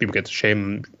people get to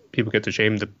shame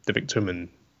the victim, and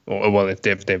or well, if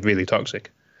they're really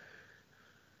toxic.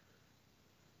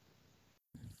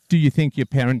 Do you think your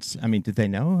parents, I mean, did they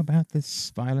know about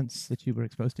this violence that you were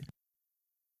exposed to?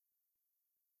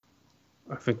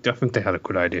 I think they had a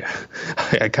good idea.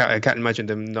 I can't imagine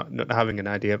them not having an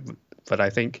idea, but I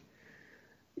think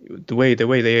the way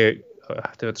they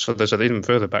so there's an even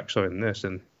further backstory in this,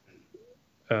 and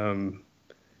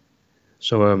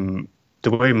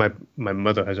the way my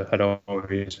mother had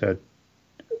always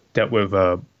dealt with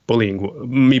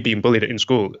bullying, me being bullied in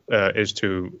school, is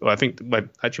to I think my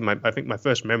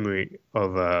first memory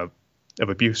of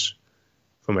abuse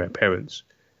from my parents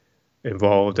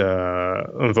involved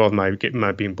my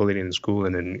being bullied in school,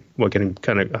 and then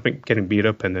getting beat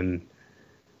up, and then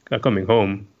coming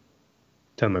home,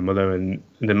 telling my mother, and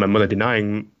then my mother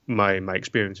denying my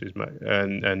experiences,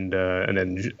 and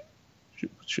then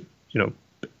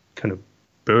kind of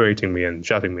berating me and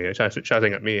shouting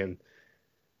at me, and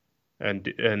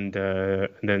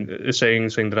then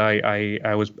saying that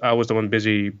I was the one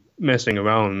busy messing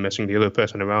the other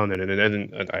person around,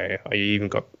 and I even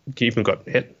got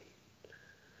hit.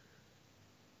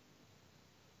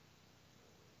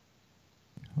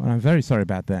 Well, I'm very sorry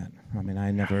about that. I mean, I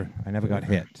never got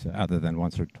hit, other than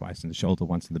once or twice in the shoulder,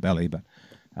 once in the belly. But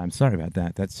I'm sorry about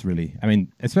that. That's really, I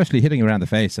mean, especially hitting around the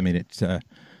face. I mean, it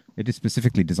is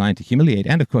specifically designed to humiliate,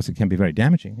 and of course, it can be very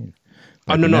damaging.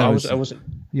 Oh no, I was.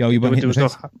 You weren't hit in the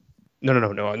face? No.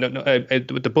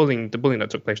 With the bullying that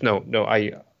took place. No.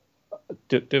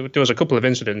 There was a couple of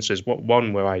incidences.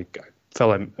 One where I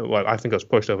fell. Well, I think I was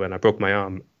pushed over and I broke my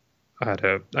arm.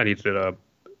 I needed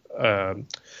a.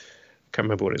 Can't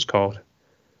remember what it's called,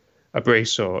 a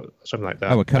brace or something like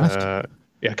that. Oh, a cast.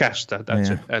 Yeah, cast. That's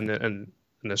it. And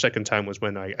the second time was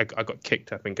when I got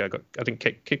kicked. I think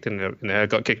kicked in the head. I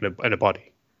got kicked in the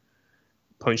body.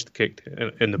 Punched, kicked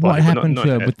in the body. What happened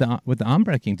with the arm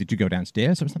breaking? Did you go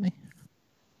downstairs or something?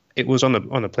 It was on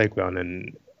the playground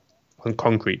and on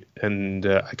concrete, and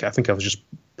I think I was just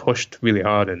pushed really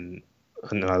hard, and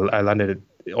I landed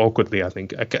it awkwardly. I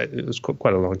think it was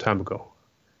quite a long time ago.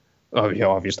 Oh yeah,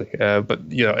 obviously. But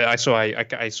I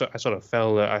sort of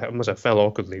fell. I must have fell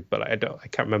awkwardly, but I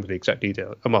can't remember the exact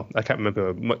detail. Well, I can't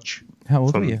remember much. How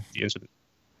old were you? The incident.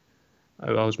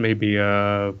 I was maybe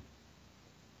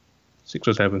 6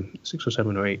 or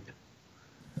 7 or 8.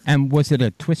 And was it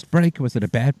a twist break? Was it a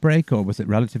bad break, or was it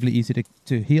relatively easy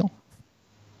to heal?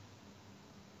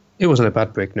 It wasn't a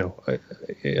bad break. No, I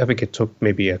think it took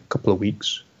maybe a couple of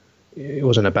weeks. It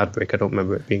wasn't a bad break. I don't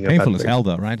remember it being a bad break. Painful as hell,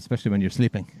 though, right? Especially when you're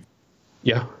sleeping.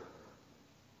 Yeah.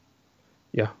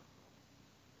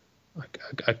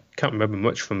 I can't remember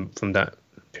much from that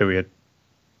period,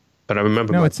 but I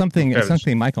remember. No, it's something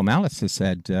Michael Malice has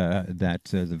said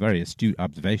that is a very astute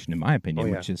observation, in my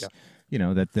opinion, which is,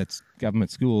 that's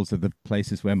government schools are the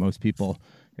places where most people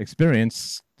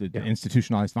experience the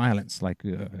institutionalized violence, like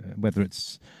whether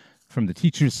it's from the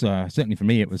teachers. Certainly for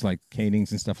me, it was like canings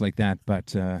and stuff like that,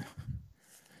 but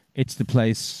it's the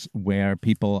place where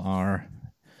people are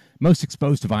most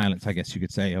exposed to violence, I guess you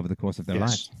could say, over the course of their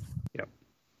lives. Yep.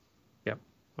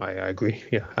 I agree.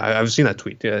 Yeah, I've seen that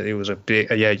tweet. Yeah, it was a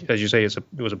big. Yeah, as you say, it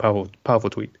was a powerful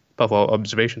tweet, powerful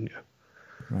observation. Yeah.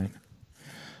 Right.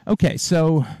 Okay,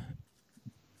 so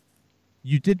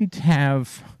you didn't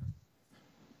have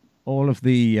all of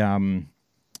the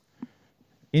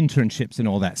internships and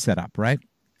all that set up, right?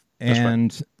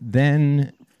 And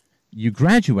then you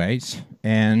graduate,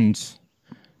 and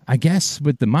I guess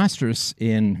with the master's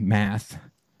in math.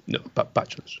 No,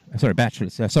 bachelor's. Sorry,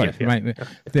 bachelor's. Right.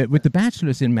 Yeah. With the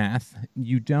bachelor's in math,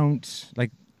 you don't,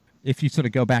 like, if you sort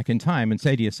of go back in time and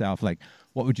say to yourself, like,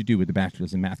 what would you do with the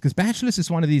bachelor's in math? Because bachelor's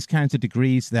is one of these kinds of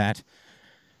degrees that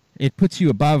it puts you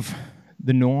above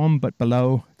the norm, but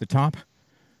below the top.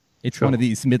 It's Sure. one of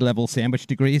these mid-level sandwich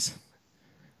degrees.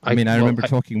 I remember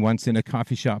talking once in a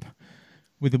coffee shop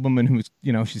with a woman who was,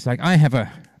 she's like, I have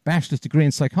a bachelor's degree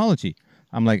in psychology.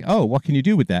 I'm like, oh, what can you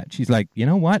do with that? She's like, you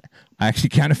know what? I actually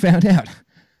kind of found out.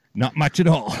 Not much at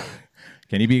all.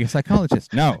 Can you be a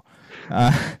psychologist? No.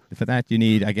 For that, you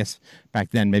need, I guess,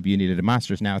 back then, maybe you needed a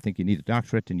master's. Now I think you need a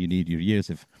doctorate, and you need your years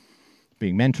of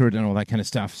being mentored and all that kind of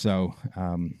stuff. So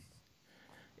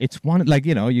it's one, like,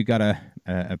 you got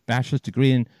a bachelor's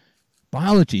degree in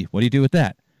biology. What do you do with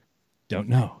that? Don't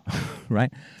know,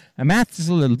 right? And maths is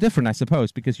a little different, I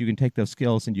suppose, because you can take those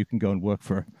skills and you can go and work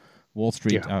for Wall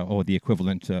Street or the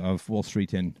equivalent of Wall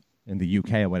Street in the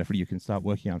UK or whatever. You can start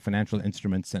working on financial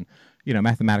instruments, and,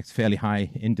 mathematics fairly high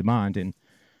in demand. And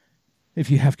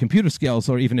if you have computer skills,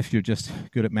 or even if you're just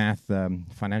good at math,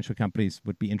 financial companies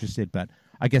would be interested. But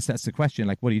I guess that's the question.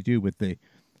 Like, what do you do with the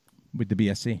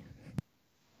BSc?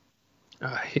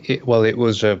 It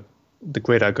was the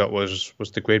grade I got was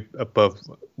the grade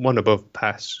above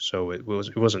pass, so it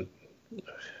wasn't.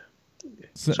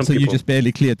 So you just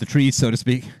barely cleared the trees, so to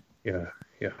speak. Yeah.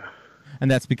 And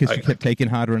that's because you kept taking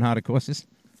harder and harder courses.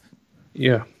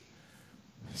 Yeah.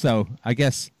 So I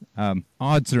guess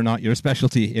odds are not your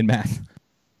specialty in math.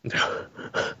 No,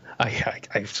 I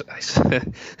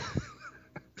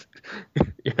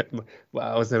yeah,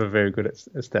 well, I was never very good at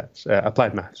stats.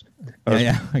 Applied maths.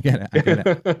 I get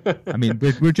it. I mean,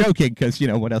 we're joking because,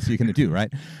 what else are you going to do,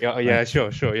 right? Yeah, right.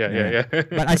 Sure, yeah.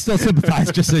 But I still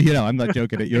sympathize, just so you know. I'm not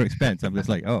joking at your expense. I'm just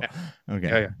like, oh,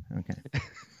 okay.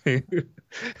 Okay.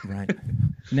 Right.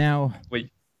 Now,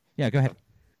 wait. Yeah, go ahead.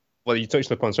 Well, you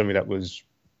touched upon something that was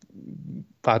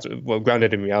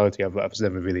grounded in reality. I was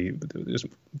never really,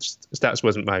 stats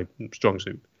wasn't my strong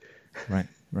suit. Right.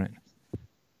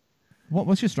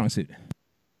 What's your strong suit?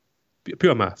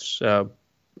 Pure maths.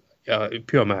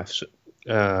 Pure maths.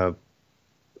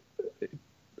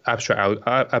 Abstract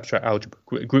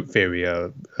algebra, group theory.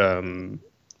 And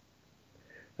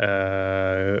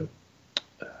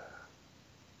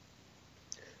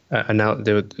now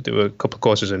there were a couple of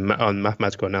courses on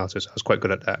mathematical analysis. I was quite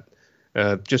good at that.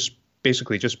 Just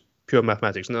pure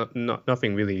mathematics.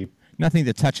 Nothing really. Nothing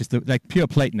that touches pure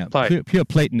Platonism. Pure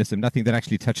Platonism. Nothing that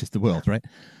actually touches the world, right?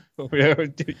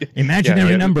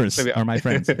 Imaginary numbers are my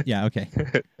friends. Yeah, okay.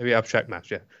 Maybe abstract maths,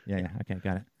 yeah. Yeah, okay,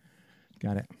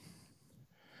 got it.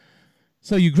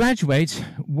 So you graduate.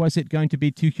 Was it going to be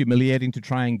too humiliating to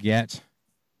try and get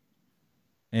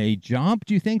a job,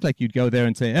 do you think? Like, you'd go there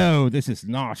and say, oh, this is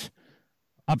not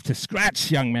up to scratch,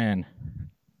 young man.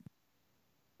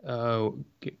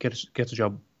 Get a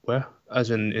job where?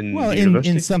 As in university?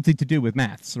 In something to do with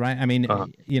maths, right? I mean,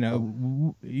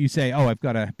 you say, oh, I've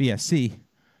got a BSc.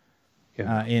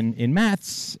 In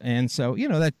maths, and so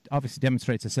that obviously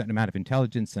demonstrates a certain amount of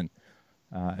intelligence and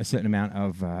a certain amount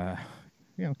of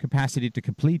capacity to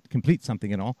complete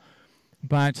something and all.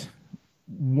 But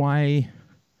why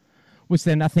was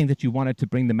there nothing that you wanted to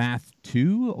bring the math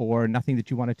to, or nothing that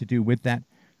you wanted to do with that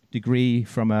degree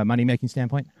from a money-making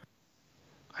standpoint?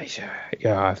 I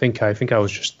think I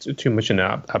was just too much in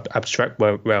the abstract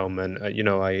realm, and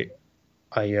I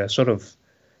sort of.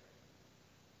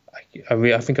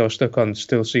 I think I was stuck on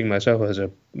still seeing myself as a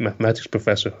mathematics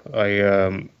professor.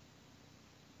 I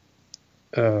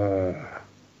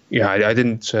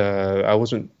didn't. I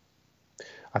wasn't.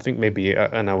 I think maybe,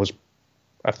 and I was.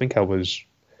 I think I was.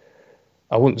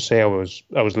 I wouldn't say I was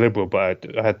liberal, but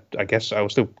I guess I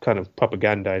was still kind of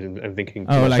propagandizing and thinking.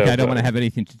 Oh, myself, I don't want to have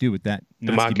anything to do with that.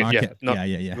 The market.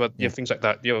 Yeah, things like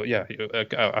that.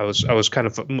 I was kind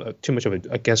of too much of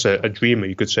a dreamer,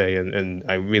 you could say, and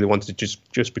I really wanted to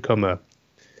just become a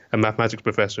mathematics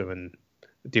professor and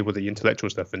deal with the intellectual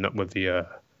stuff and not with the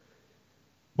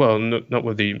not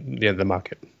with the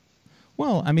market.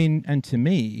 Well, I mean, and to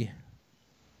me,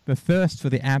 the thirst for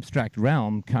the abstract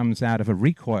realm comes out of a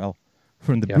recoil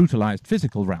from the brutalized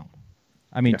physical realm.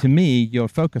 I mean, to me, your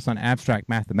focus on abstract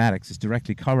mathematics is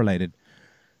directly correlated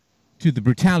to the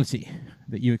brutality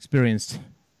that you experienced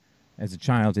as a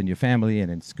child in your family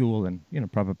and in school and,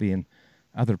 probably in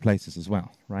other places as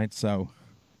well, right? So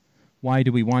why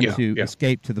do we want to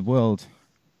escape to the world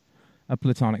of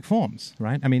Platonic forms,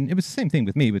 right? I mean, it was the same thing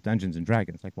with me with Dungeons and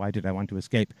Dragons. Like, why did I want to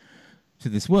escape to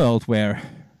this world where,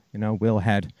 will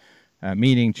had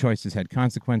meaning, choices had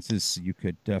consequences, you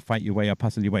could fight your way up,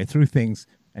 hustle your way through things,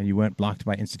 and you weren't blocked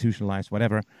by institutionalized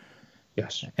whatever.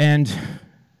 Yes. And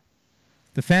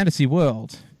the fantasy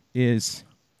world is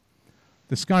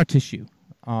the scar tissue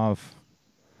of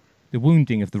the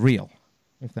wounding of the real,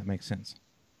 if that makes sense.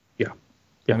 Yeah.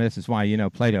 Yeah. I mean, this is why,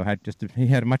 Plato he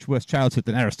had a much worse childhood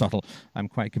than Aristotle. I'm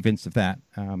quite convinced of that,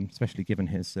 especially given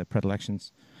his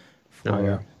predilections for Oh,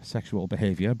 yeah. sexual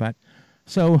behavior. But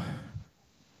so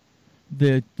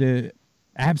the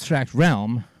abstract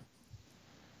realm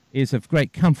is of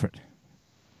great comfort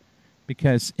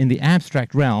because in the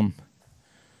abstract realm,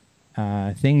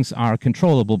 things are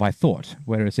controllable by thought,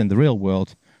 whereas in the real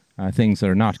world, things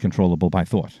are not controllable by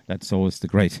thought. That's always the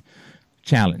great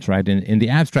challenge, right? In the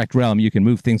abstract realm, you can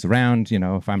move things around.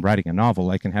 If I'm writing a novel,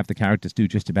 I can have the characters do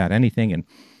just about anything, and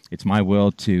it's my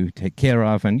world to take care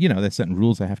of. And, there's certain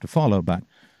rules I have to follow, but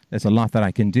there's a lot that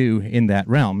I can do in that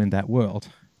realm, in that world.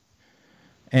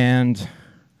 And,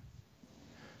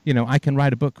 I can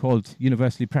write a book called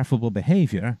Universally Preferable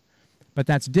Behavior, but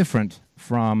that's different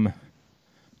from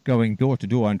going door to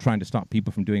door and trying to stop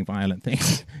people from doing violent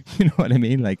things. You know what I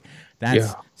mean? Like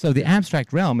that's so the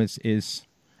abstract realm is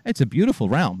it's a beautiful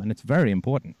realm and it's very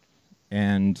important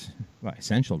and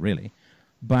essential really.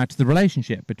 But the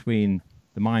relationship between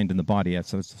the mind and the body,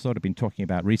 as I've sort of been talking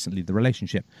about recently, the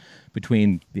relationship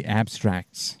between the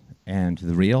abstracts and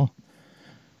the real.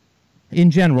 In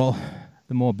general,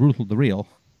 the more brutal the real,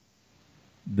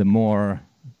 the more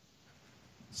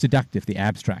seductive the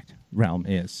abstract realm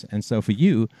is. And so for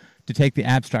you to take the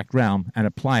abstract realm and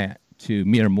apply it to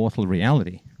mere mortal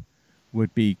reality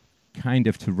would be kind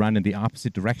of to run in the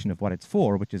opposite direction of what it's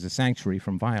for, which is a sanctuary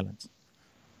from violence.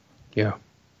 Yeah.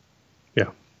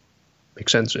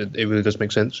 Makes sense. It really does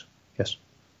make sense. Yes.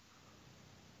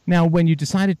 Now, when you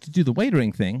decided to do the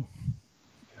waitering thing,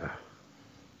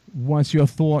 what was your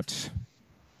thought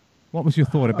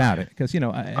about it? Because,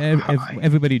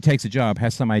 everybody who takes a job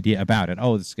has some idea about it.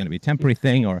 Oh, this is going to be a temporary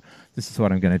thing, or this is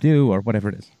what I'm going to do, or whatever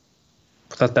it is.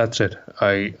 That's it.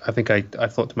 I think I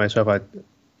thought to myself, I'm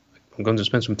going to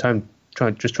spend some time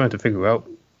trying to figure out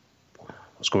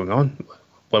what's going on,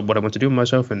 what I want to do with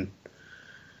myself, and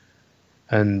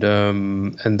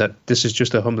that this is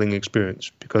just a humbling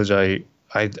experience because that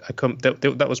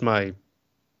was my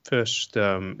first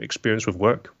experience with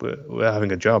work, with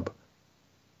having a job.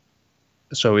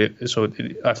 So I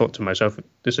thought to myself,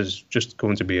 this is just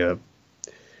going to be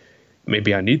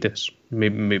maybe I need this.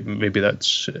 Maybe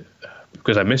that's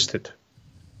because I missed it.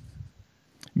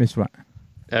 Missed what?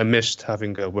 I missed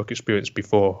having a work experience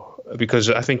before because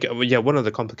I think one of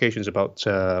the complications about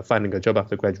finding a job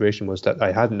after graduation was that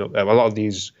I had a lot of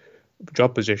these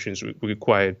job positions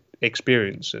required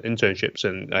experience, internships,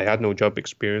 and I had no job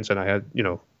experience, and I had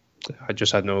I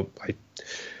just had no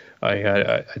I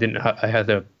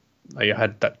had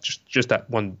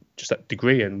that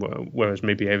degree, and whereas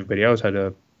maybe everybody else had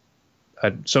at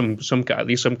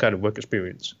least some kind of work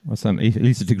experience. Well, at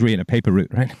least a degree in a paper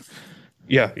route, right?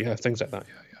 Yeah, things like that.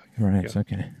 Yeah. Right.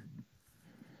 Okay.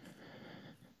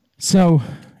 So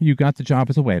you got the job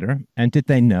as a waiter, and did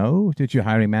your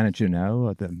hiring manager know,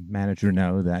 or the manager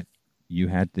know that you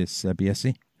had this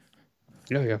BSc?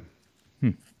 Yeah.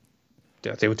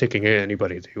 Yeah, they were taking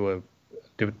anybody.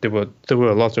 There were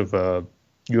a lot of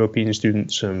European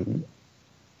students and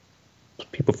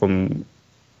people from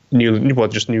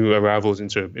new arrivals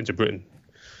into Britain,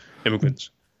 immigrants.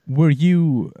 Were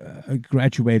you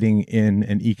graduating in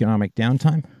an economic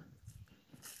downtime?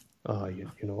 You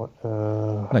know what?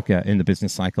 Like in the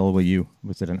business cycle,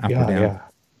 was it an up or down?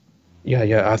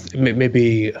 Yeah.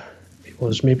 Maybe it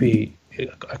was. Maybe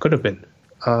I could have been.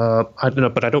 I don't know,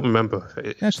 but I don't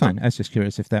remember. That's fine. I was just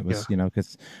curious if that was,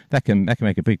 because that can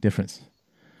make a big difference.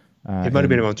 It might have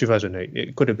been around 2008.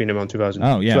 It could have been around 2000.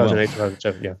 Oh, yeah. 2008,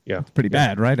 2007. Yeah. It's pretty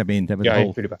bad, right? I mean, there was a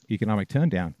whole pretty bad. economic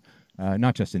turndown,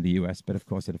 not just in the U.S., but of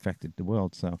course it affected the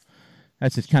world. So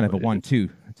that's just kind of a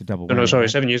 1-2. It's a double. No, sorry. Right?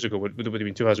 7 years ago would have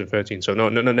been 2013. So no,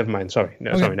 never mind. Sorry.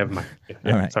 No, sorry, never mind.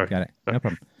 All right, sorry. Got it. No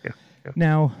problem. Yeah.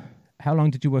 Now, how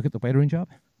long did you work at the waitering job?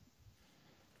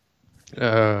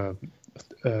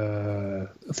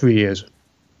 3 years.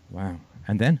 Wow.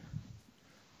 And then?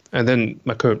 And then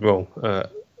my current role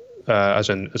as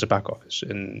a back office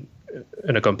in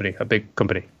a company, a big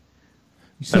company.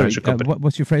 Sorry,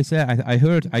 what's your phrase there? I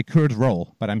heard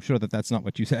role, but I'm sure that's not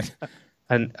what you said.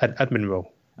 An admin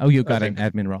role. Oh, you got an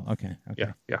admin role. Okay.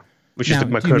 Yeah. Which now, is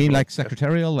my do you mean role. like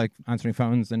secretarial, like answering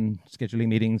phones and scheduling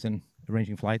meetings and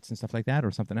arranging flights and stuff like that,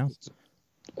 or something else?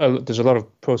 There's a lot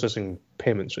of processing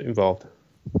payments involved.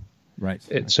 Right.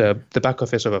 It's the back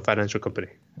office of a financial company.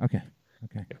 Okay.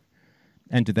 Yeah.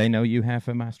 And do they know you have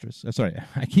a master's? Sorry,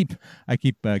 I keep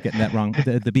getting that wrong.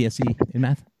 The BSc in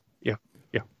math. Yeah.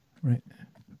 Right.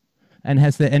 And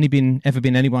has there ever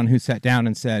been anyone who sat down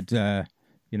and said, I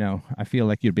feel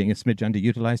like you're being a smidge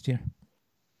underutilized here?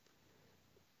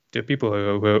 There are people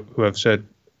who have said,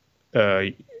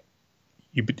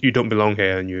 you don't belong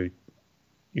here, and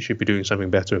you should be doing something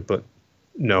better. But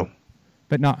no,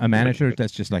 But not a manager.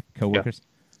 That's just like yeah, coworkers.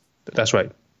 that's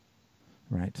right.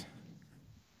 Right.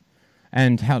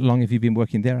 And how long have you been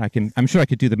working there? I'm sure I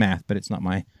could do the math, but it's not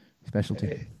my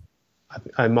specialty.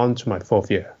 I'm on to my 4th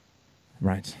year.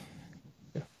 Right.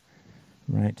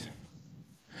 Right.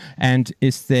 And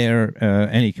is there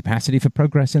any capacity for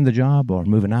progress in the job or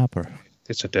moving up or?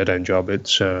 It's a dead end job.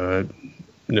 It's no,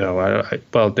 well,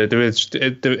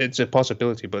 it's a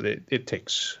possibility, but it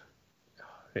takes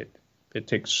it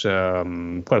takes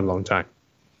quite a long time,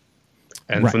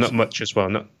 and for Right. not much as well.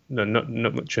 Not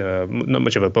much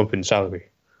of a bump in salary.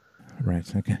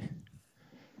 Right. Okay.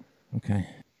 Okay.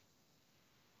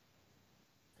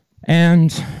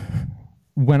 And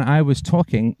when I was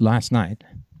talking last night,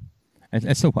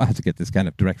 it's so wild to get this kind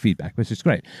of direct feedback, which is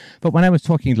great. But when I was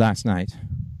talking last night,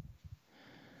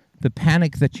 the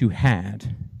panic that you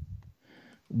had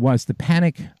was the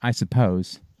panic, I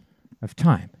suppose, of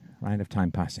time, right? Of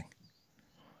time passing.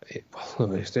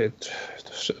 Well, I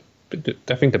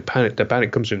think the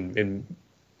panic comes in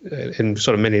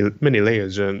sort of many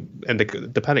layers, and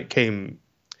the panic came.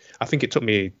 I think it took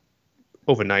me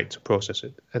overnight to process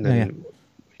it, and then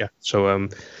yeah. So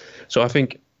I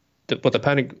think, but the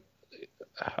panic,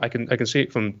 I can see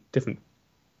it from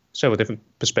several different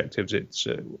perspectives. It's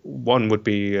one would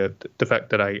be the fact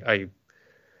that I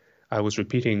was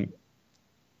repeating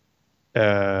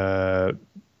the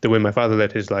way my father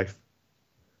led his life,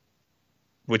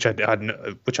 which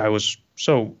which I was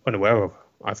so unaware of.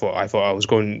 I thought I was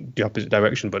going the opposite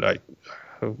direction, but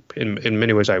in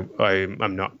many ways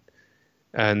I'm not.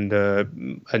 And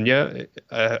yeah,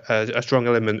 a strong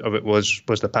element of it was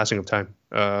the passing of time.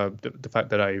 The fact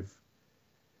that I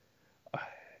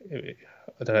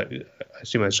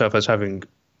see myself as having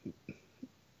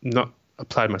not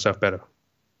applied myself better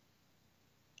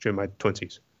during my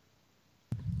 20s.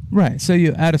 Right. So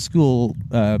you're out of school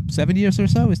 7 years or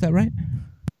so. Is that right?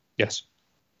 Yes.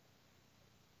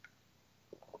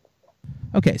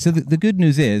 Okay. So the good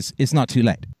news is it's not too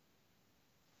late.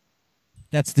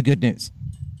 That's the good news.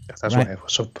 That's right? why I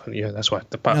was so. Yeah, that's why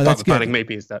the No, part of that's the panic good.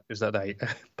 maybe is that I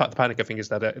part of the panic I think is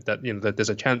that that there's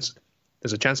a chance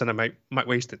that I might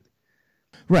waste it.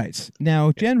 Right.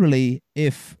 Now, generally,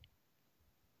 if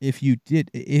if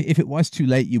it was too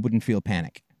late, you wouldn't feel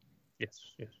panic. Yes,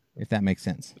 yes. If that makes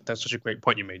sense. That's such a great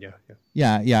point you made. Yeah,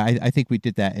 yeah. Yeah. I think we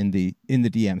did that in the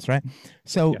DMs, right?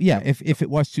 So Yeah. if it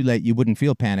was too late, you wouldn't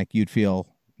feel panic. You'd feel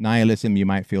nihilism. You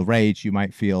might feel rage. You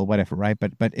might feel whatever, right?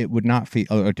 But it would not feel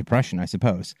or depression, I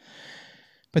suppose.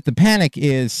 But the panic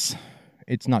is,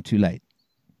 it's not too late,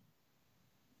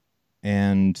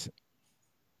 and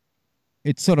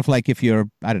it's sort of like if you're,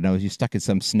 I don't know, you're stuck in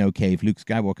some snow cave, Luke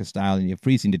Skywalker style, and you're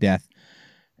freezing to death.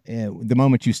 The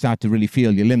moment you start to really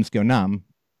feel your limbs go numb,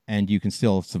 and you can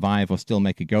still survive or still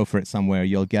make a go for it somewhere,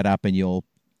 you'll get up and you'll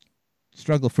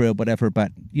struggle for it, whatever.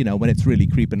 But when it's really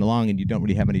creeping along and you don't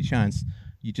really have any chance,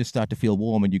 you just start to feel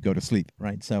warm and you go to sleep,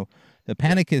 right? So the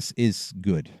panic is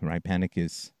good, right? Panic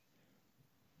is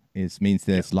means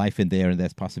there's life in there and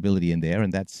there's possibility in there,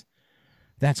 and that's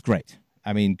great.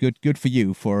 I mean, good for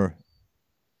you for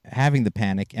having the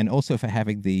panic and also for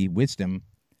having the wisdom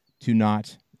to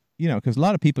not, because a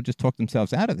lot of people just talk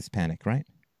themselves out of this panic, right?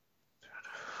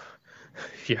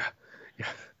 Yeah, yeah.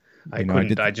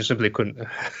 I just simply couldn't.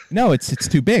 No, it's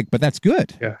too big, but that's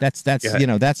good. Yeah, That's yeah. that's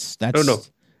No. that's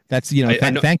I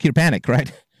know. thank your panic,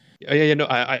 right? Yeah. No.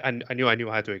 I knew I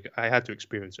had to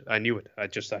experience it. I knew it. I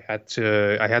had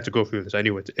to go through this. I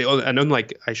knew it. And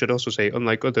unlike, I should also say,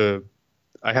 unlike other,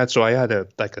 I had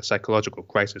a psychological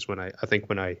crisis when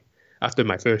after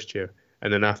my first year,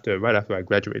 and then right after I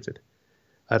graduated,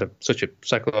 I had such a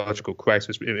psychological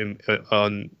crisis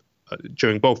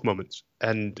during both moments,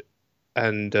 and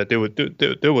there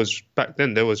was back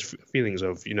then there was feelings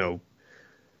of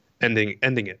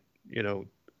ending it,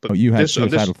 but Oh, you had on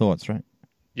suicidal thoughts, right?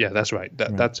 yeah, that's right,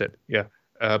 Right. that's it, yeah.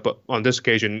 But on this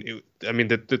occasion, I mean,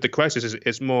 the crisis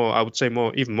is more, I would say,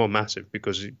 even more massive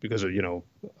because of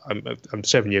I'm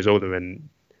 7 years older and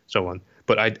so on.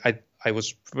 But I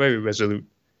was very resolute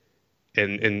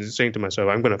in saying to myself,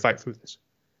 I'm going to fight through this.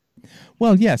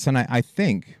 Well, yes, and I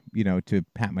think, to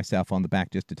pat myself on the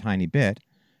back just a tiny bit,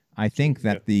 I think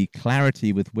Yeah. that the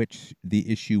clarity with which the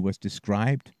issue was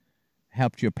described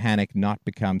helped your panic not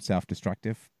become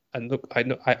self-destructive. And look, I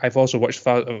know I've also watched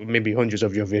maybe hundreds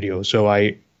of your videos, so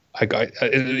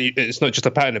it's not just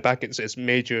a pat in the back; it's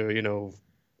major,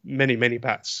 many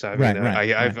pats. I mean,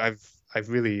 Right. I've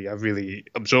really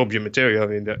absorbed your material. I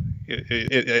mean,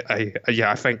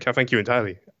 I thank you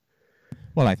entirely.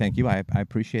 Well, I thank you. I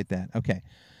appreciate that. Okay.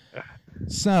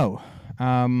 So,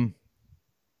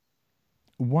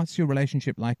 What's your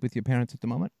relationship like with your parents at the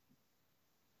moment?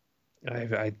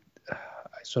 I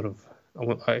sort of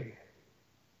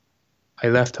I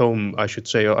left home. I should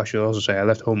say, or I should also say, I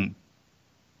left home.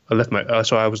 I left my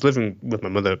so I was living with my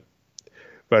mother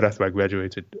right after I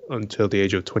graduated until the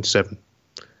age of 27.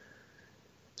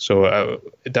 So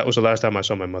that was the last time I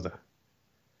saw my mother.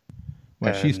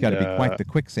 Well, she's got And to be quite the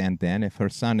quicksand then if her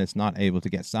son is not able to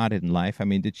get started in life. I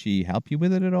mean, did she help you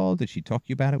with it at all? Did she talk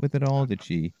you about it with it all? Did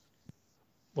she?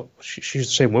 well, she's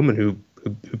the same woman who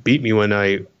beat me when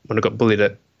I got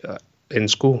bullied in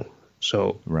school.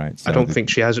 So Right. I So don't think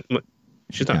she has.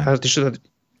 She's not yeah. has.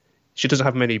 She doesn't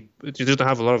have many. She doesn't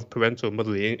have a lot of parental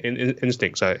motherly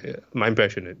instincts. My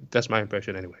impression. That's my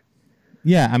impression anyway.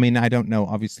 Yeah, I mean, I don't know.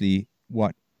 Obviously,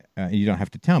 what you don't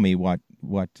have to tell me what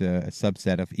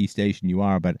subset of East Asian you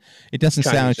are, but it doesn't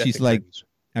sound Chinese, she's ethnic like. Chinese,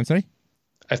 I'm sorry.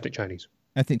 ethnic Chinese.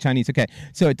 Ethnic Chinese. Okay,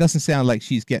 so it doesn't sound like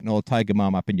she's getting all tiger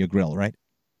mom up in your grill, right?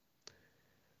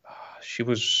 She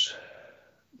was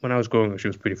when I was growing up. She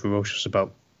was pretty ferocious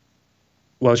about.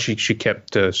 Well, she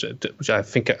kept. I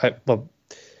think. Well,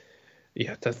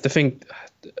 yeah. The thing.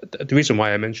 The reason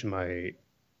why I mentioned the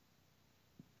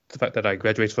fact that I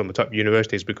graduated from a top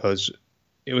university is because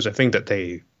it was a thing that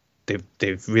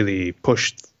they've really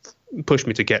pushed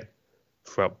me to get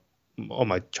throughout all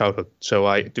my childhood. So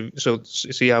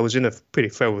see, I was in a pretty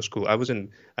feral school.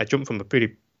 I jumped from a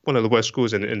pretty one of the worst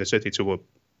schools in the city to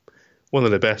one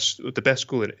of the best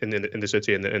school in the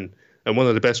city and one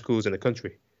of the best schools in the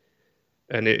country.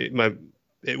 And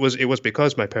it was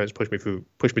because my parents pushed me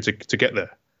to get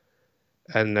there,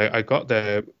 and I got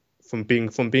there from being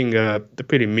the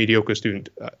pretty mediocre student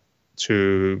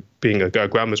to being a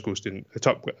grammar school student,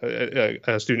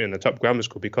 a student in a top grammar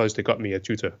school because they got me a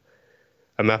tutor,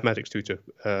 a mathematics tutor,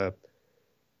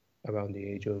 around the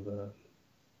age of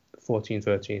 14,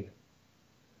 13.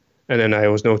 And then I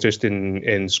was noticed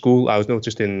in school. I was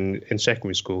noticed in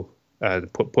secondary school,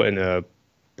 put in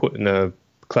a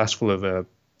class full of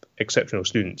exceptional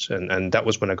students, and that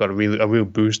was when I got a real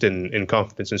boost in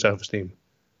confidence and self esteem.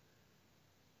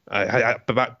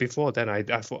 But before then, I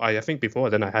think before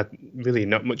then I had really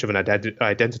not much of an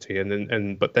identity,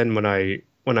 but then when I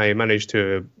managed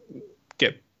to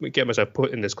get myself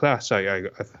put in this class,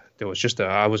 there was just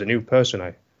I was a new person.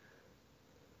 I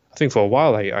think for a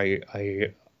while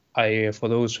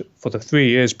for the 3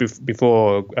 years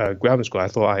before grammar school, I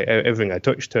thought everything I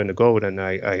touched turned to gold, and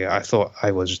I thought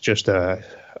I was just I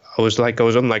was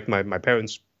unlike my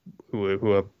parents who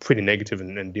were pretty negative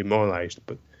and demoralized,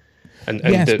 but. And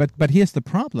Yes, the, but here's the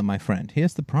problem, my friend.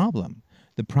 Here's the problem.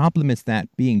 The problem is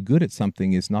that being good at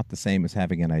something is not the same as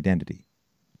having an identity.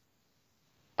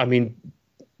 I mean,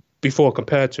 before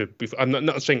compared to before, I'm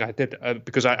not saying I did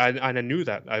because I knew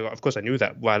that. Of course I knew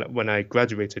that when I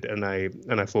graduated, and I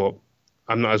thought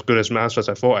I'm not as good as maths as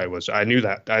I thought I was. I knew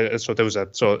that. So there was a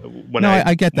so when No, I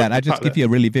I get that. went I to just part give of you a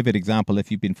really vivid example. If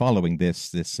you've been following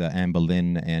this Amber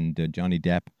Lynn and Johnny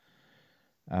Depp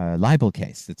libel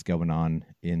case that's going on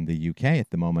in the UK at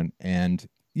the moment. And,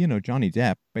 Johnny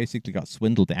Depp basically got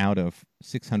swindled out of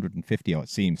 650, it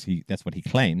seems that's what he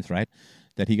claims, right?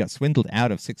 That he got swindled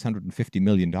out of $650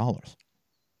 million.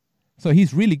 So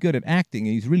he's really good at acting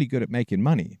and he's really good at making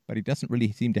money, but he doesn't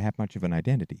really seem to have much of an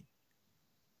identity.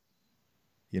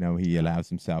 He allows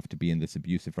himself to be in this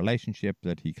abusive relationship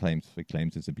that he claims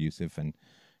is abusive, and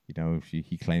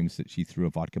he claims that she threw a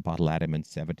vodka bottle at him and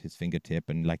severed his fingertip,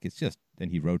 and it's just. Then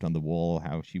he wrote on the wall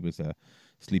how she was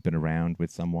sleeping around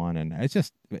with someone, and it's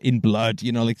just in blood,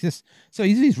 just. So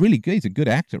he's really good. He's a good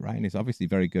actor, right? And he's obviously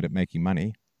very good at making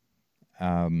money.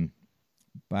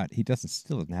 But he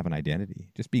still doesn't have an identity.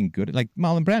 Just being good at, like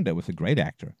Marlon Brando was a great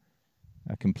actor,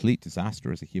 a complete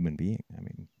disaster as a human being. I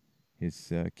mean,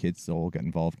 his kids all got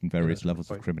involved in various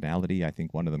levels of criminality. I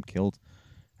think one of them killed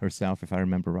herself, if I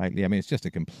remember rightly. I mean, it's just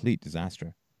a complete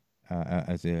disaster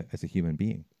as a human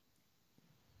being.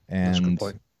 And that's a good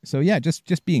point. so, yeah,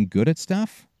 just being good at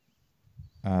stuff.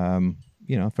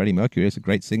 Freddie Mercury is a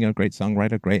great singer, great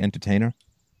songwriter, great entertainer.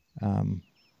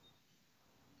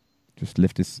 Just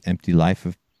lived his empty life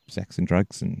of sex and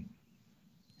drugs, and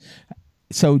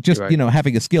so just Right.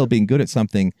 Having a skill, being good at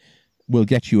something, will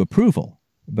get you approval.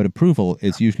 But approval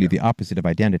is usually the opposite of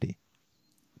identity.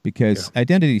 Because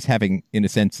identity is having, in a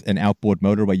sense, an outboard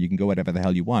motor where you can go whatever the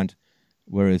hell you want,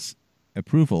 whereas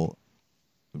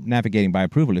navigating by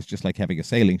approval is just like having a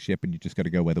sailing ship and you just got to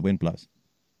go where the wind blows.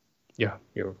 Yeah.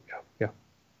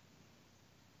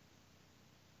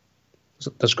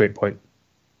 That's a great point.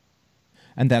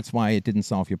 And that's why it didn't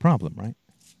solve your problem, right?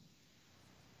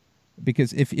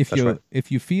 Because if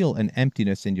you feel an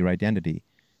emptiness in your identity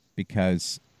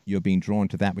because you're being drawn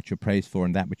to that which you're praised for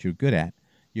and that which you're good at,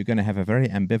 you're going to have a very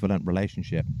ambivalent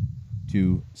relationship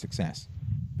to success,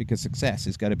 because success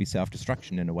is going to be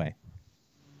self-destruction in a way.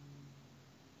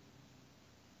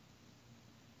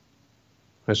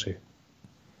 I see.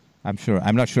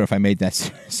 I'm not sure if I made that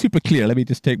super clear. Let me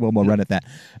just take one more run at that.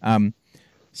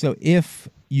 So if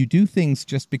you do things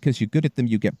just because you're good at them,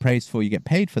 you get praised for, you get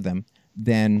paid for them,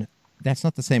 then that's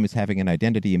not the same as having an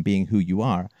identity and being who you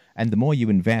are. And the more you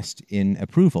invest in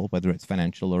approval, whether it's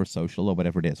financial or social or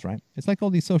whatever it is, right? It's like all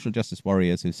these social justice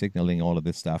warriors who are signaling all of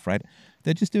this stuff, right?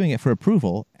 They're just doing it for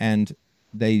approval, and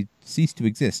they cease to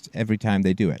exist every time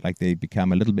they do it. Like they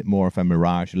become a little bit more of a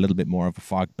mirage, a little bit more of a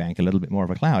fog bank, a little bit more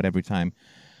of a cloud every time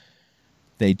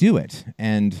they do it.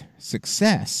 And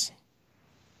success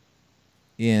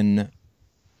in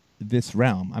this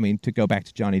realm, I mean, to go back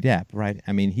to Johnny Depp, right?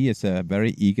 I mean, he is a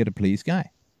very eager to please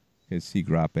guy because he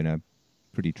grew up in a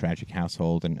pretty tragic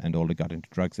household and all got into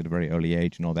drugs at a very early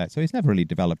age and all that. So he's never really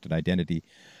developed an identity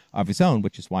of his own,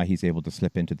 which is why he's able to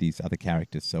slip into these other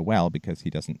characters so well, because he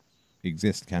doesn't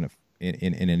exist kind of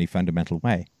in any fundamental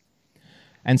way.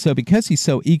 And so because he's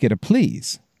so eager to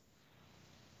please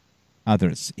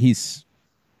others, he's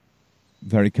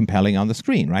very compelling on the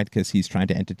screen, right? Because he's trying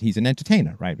to he's an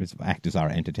entertainer, right? Actors are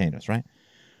entertainers, right?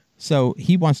 So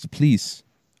he wants to please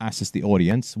us as the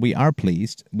audience. We are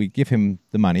pleased. We give him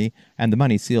the money, and the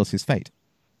money seals his fate,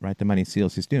 right? The money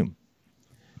seals his doom.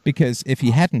 Because if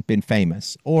he hadn't been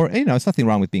famous, or there's nothing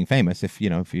wrong with being famous if you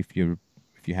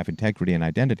have integrity and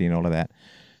identity and all of that,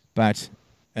 but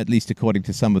at least according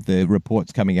to some of the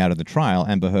reports coming out of the trial,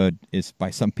 Amber Heard is by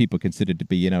some people considered to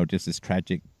be just this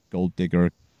tragic gold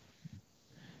digger,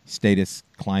 status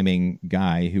climbing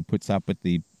guy who puts up with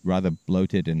the rather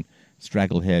bloated and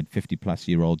straggle-haired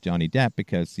 50-plus-year-old Johnny Depp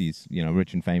because he's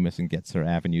rich and famous and gets her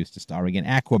avenues to starring in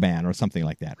Aquaman or something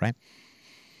like that, right?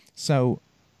 So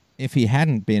if he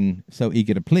hadn't been so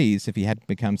eager to please, if he hadn't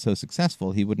become so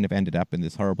successful, he wouldn't have ended up in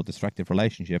this horrible destructive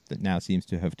relationship that now seems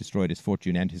to have destroyed his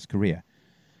fortune and his career,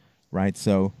 right?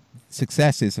 So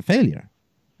success is a failure.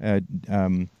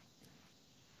 Marlon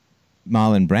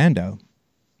Brando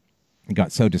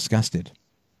got so disgusted.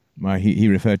 He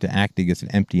referred to acting as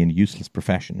an empty and useless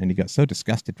profession, and he got so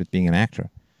disgusted with being an actor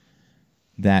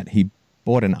that he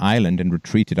bought an island and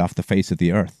retreated off the face of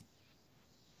the earth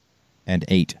and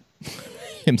ate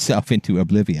himself into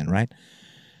oblivion, right?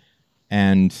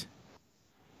 And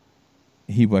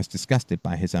he was disgusted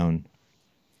by his own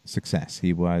success.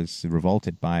 He was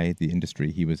revolted by the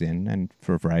industry he was in, and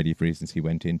for a variety of reasons he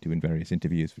went into in various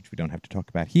interviews, which we don't have to talk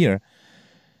about here.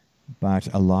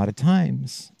 But a lot of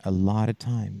times,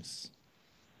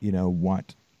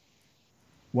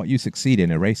 what you succeed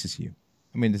in erases you.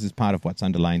 I mean, this is part of what's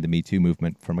underlying the Me Too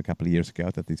movement from a couple of years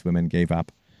ago, that these women gave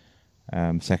up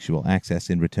sexual access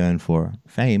in return for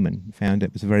fame and found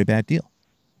it was a very bad deal.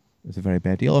 It was a very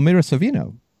bad deal. Or Mira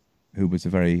Sorvino, who was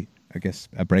a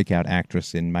breakout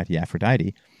actress in Mighty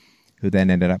Aphrodite, who then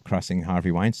ended up crossing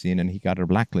Harvey Weinstein, and he got her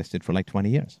blacklisted for like 20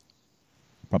 years.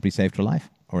 Probably saved her life,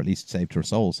 or at least saved her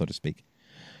soul, so to speak.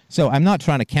 So I'm not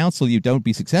trying to counsel you don't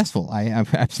be successful. I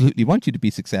absolutely want you to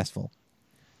be successful.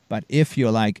 But if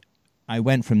you're like, I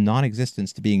went from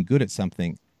non-existence to being good at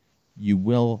something, you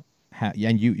will have,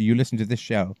 and you listen to this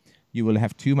show, you will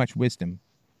have too much wisdom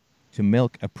to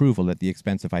milk approval at the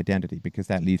expense of identity, because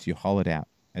that leaves you hollowed out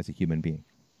as a human being.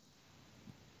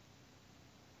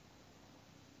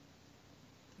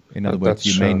 In other words,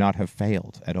 you may not have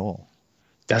failed at all.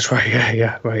 That's right.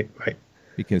 Yeah. Right.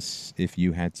 Because if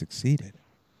you had succeeded,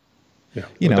 that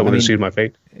would have sealed my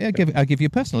fate. I'll give you a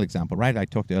personal example, right? I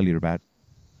talked earlier about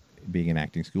being in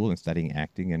acting school and studying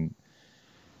acting, and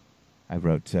I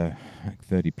wrote like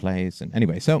 30 plays. And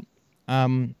anyway, so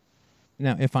now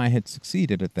if I had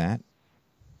succeeded at that,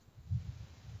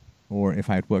 or if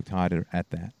I had worked harder at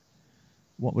that,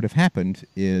 what would have happened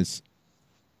is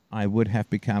I would have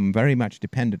become very much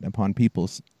dependent upon people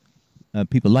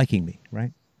liking me,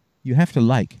 right? You have to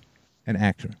like an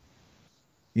actor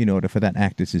in order for that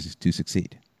actor to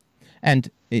succeed.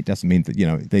 And it doesn't mean that,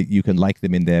 you can like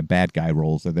them in their bad guy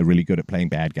roles, or they're really good at playing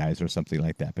bad guys or something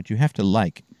like that. But you have to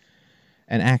like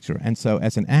an actor. And so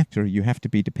as an actor, you have to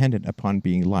be dependent upon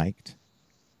being liked.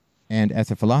 And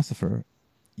as a philosopher,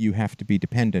 you have to be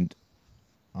dependent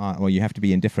or you have to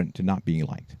be indifferent to not being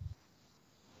liked.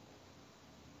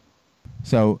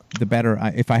 So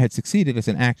if I had succeeded as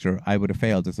an actor, I would have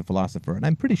failed as a philosopher. And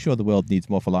I'm pretty sure the world needs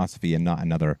more philosophy and not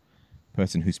another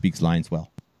person who speaks lines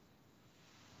well.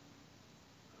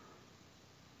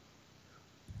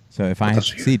 So if I had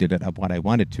succeeded at what I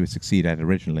wanted to succeed at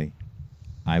originally,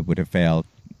 I would have failed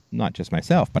not just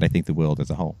myself, but I think the world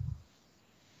as a whole.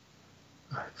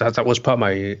 that was part of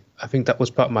my. I think that was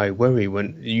part of my worry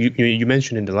when you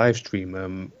mentioned in the live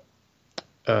stream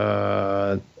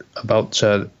uh, about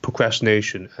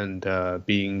procrastination and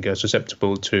being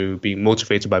susceptible to being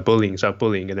motivated by bullying,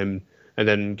 self-bullying, and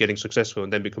then getting successful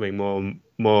and then becoming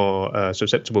more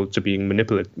susceptible to being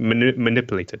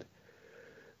manipulated.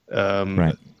 Um,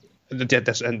 Right.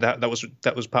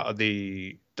 that was part of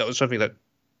that was something that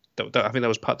I think that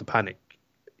was part of the panic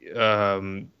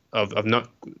of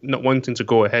not wanting to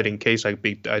go ahead in case I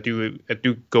do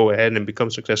go ahead and become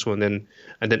successful and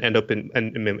then end up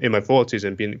in my forties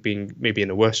and being maybe in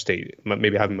a worse state,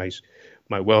 maybe having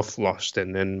my wealth lost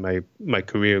and then my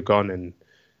career gone and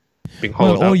being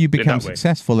Well, hollowed or out you in become that way.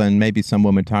 successful and maybe some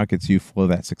woman targets you for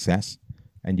that success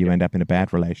and you Yeah, end up in a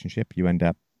bad relationship. You end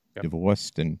up yeah,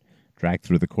 divorced and dragged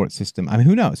through the court system. I mean,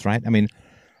 who knows, right? I mean,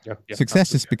 yeah, yeah,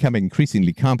 success is absolutely. becoming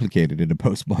increasingly complicated in a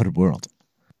postmodern world.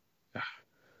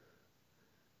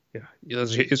 Yeah, yeah,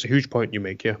 it's a huge point you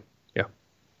make. Yeah, yeah,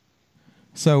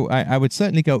 So I would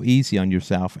certainly go easy on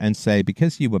yourself and say,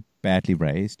 because you were badly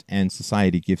raised and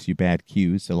society gives you bad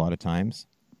cues a lot of times,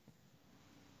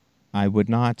 I would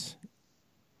not,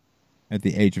 at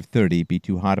the age of 30, be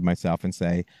too hard on myself and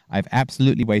say, I've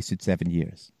absolutely wasted 7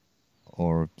 years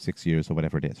or 6 years or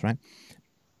whatever it is, right?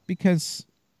 Because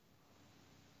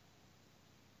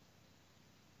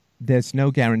there's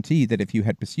no guarantee that if you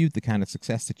had pursued the kind of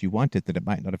success that you wanted, that it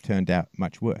might not have turned out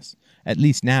much worse. At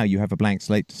least now you have a blank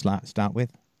slate to start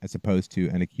with, as opposed to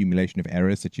an accumulation of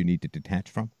errors that you need to detach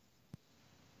from.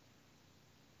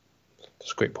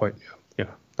 that's a great point. Yeah,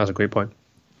 yeah, that's a great point.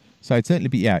 So I'd certainly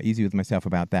be easy with myself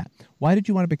about that. Why did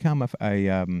you want to become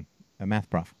a math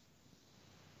prof?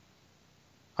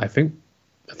 I think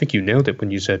I think you nailed it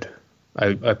when you said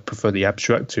I prefer the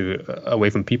abstract to away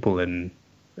from people and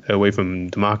away from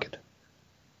the market.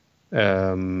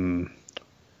 Um,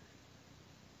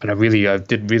 and I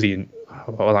did really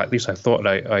well. At least I thought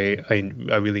I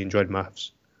really enjoyed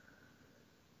maths.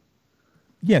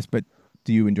 Yes, but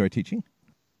do you enjoy teaching?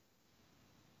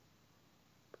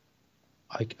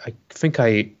 I think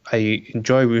I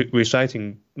enjoy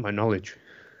reciting my knowledge.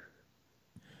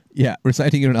 Yeah,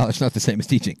 reciting your knowledge is not the same as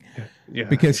teaching, Yeah, yeah,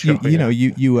 because sure, yeah,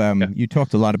 yeah. you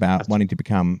talked a lot about That's, wanting to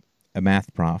become a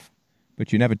math prof,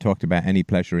 but you never talked about any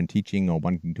pleasure in teaching or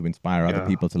wanting to inspire other yeah,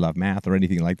 people to love math or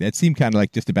anything like that. It seemed kind of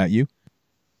like just about you.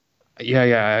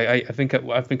 yeah. I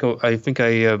think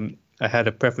I had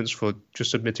a preference for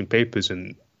just submitting papers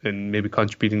and maybe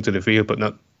contributing to the field, but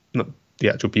not the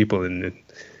actual people. And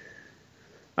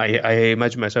I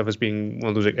imagine myself as being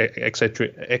one of those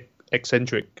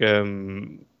eccentric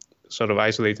sort of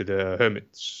isolated hermit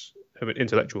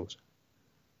intellectuals.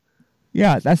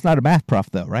 Yeah, that's not a math prof,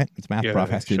 though, right? It's math prof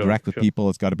Yeah, has to sure, interact with sure. people.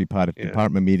 It's got to be part of Yeah,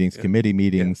 department meetings, yeah, committee yeah.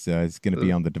 meetings. It's going to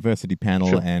be on the diversity panel,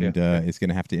 Sure, yeah, and yeah. it's going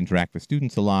to have to interact with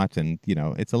students a lot. And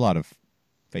it's a lot of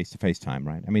face-to-face time,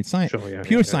 right? I mean, science, Sure, yeah, yeah,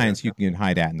 pure yeah, yeah, science, you yeah. can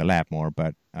hide at in the lab more,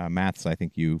 but maths, I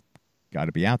think you got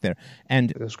to be out there.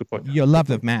 And That's a good point. your Good love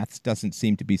of point. maths doesn't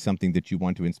seem to be something that you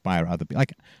want to inspire other people.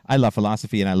 Like, I love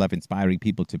philosophy, and I love inspiring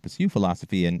people to pursue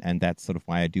philosophy, and that's sort of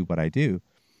why I do what I do,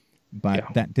 but Yeah,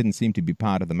 that didn't seem to be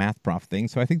part of the math prof thing.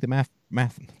 So I think the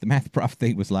math prof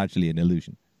thing was largely an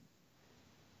illusion.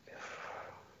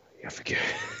 yeah. I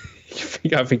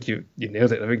think I think you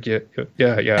nailed it. I think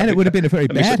yeah, yeah. And it would have been a very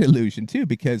At least bad illusion too,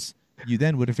 because you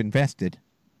then would have invested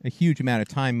a huge amount of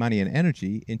time, money, and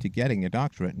energy into getting a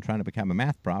doctorate and trying to become a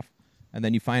math prof, and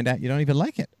then you find out you don't even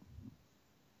like it.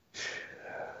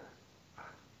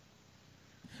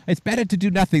 It's better to do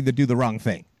nothing than do the wrong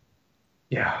thing,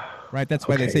 yeah. right? That's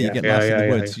why they Okay, say you yeah, get yeah, lost in yeah, the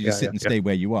yeah, yeah, woods. You just yeah, sit yeah, and yeah. stay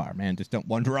where you are, man. Just don't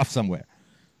wander off somewhere.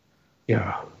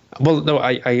 Yeah. Well, no,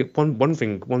 one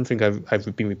thing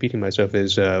I've been repeating myself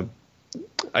is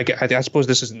I suppose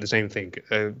this isn't the same thing.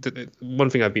 One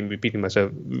thing I've been repeating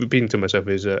to myself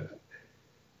is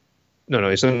no,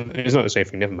 it's not the same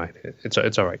thing. Never mind. It's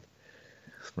all right.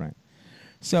 Right.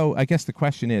 So I guess the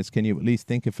question is, can you at least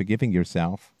think of forgiving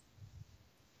yourself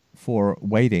for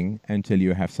waiting until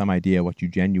you have some idea what you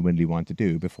genuinely want to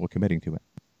do before committing to it?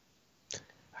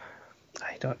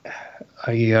 I don't.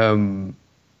 I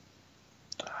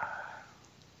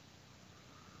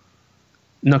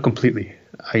not completely.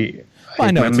 Well,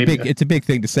 I know Maybe it's a big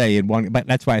thing to say in one, but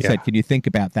that's why I said, yeah, can you think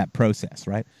about that process,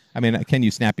 right? I mean, can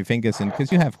you snap your fingers and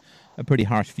because you have a pretty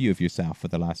harsh view of yourself for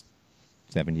the last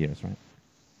 7 years, right?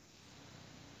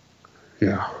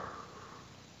 yeah,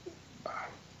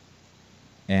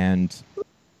 And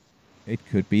it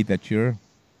could be that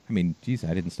I mean, geez,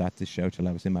 I didn't start this show till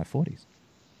I was in my 40s,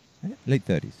 right? Late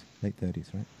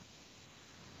 30s, right?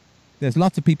 There's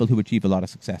lots of people who achieve a lot of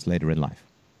success later in life.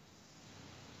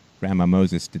 Grandma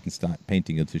Moses didn't start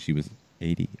painting until she was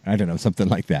 80. I don't know, something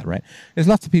like that, right? There's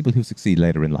lots of people who succeed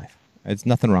later in life. There's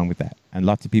nothing wrong with that. And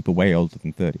lots of people way older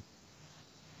than 30.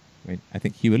 I mean, I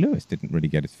think Huey Lewis didn't really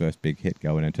get his first big hit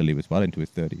going until he was well into his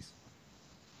 30s.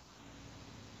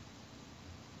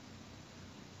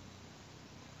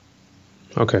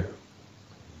 Okay.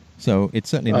 So it's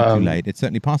certainly not too late. It's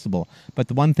certainly possible. But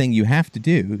the one thing you have to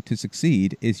do to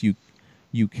succeed is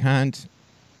you can't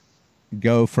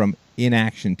go from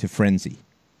inaction to frenzy.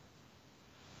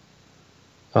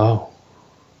 Oh.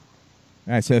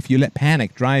 So if you let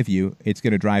panic drive you, it's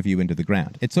going to drive you into the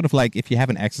ground. It's sort of like if you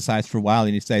haven't exercised for a while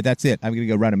and you say, that's it, I'm going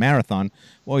to go run a marathon.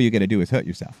 All you're going to do is hurt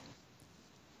yourself.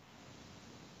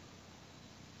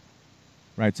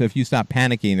 Right? So if you stop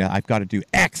panicking, I've got to do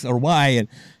X or Y and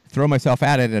throw myself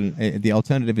at it and the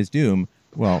alternative is doom,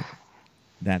 well,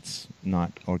 that's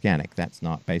not organic. That's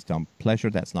not based on pleasure.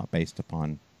 That's not based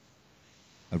upon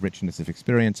a richness of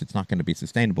experience. It's not going to be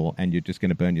sustainable, and you're just going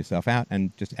to burn yourself out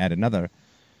and just add another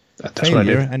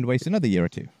failure and waste another year or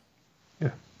two.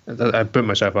 Yeah. I burnt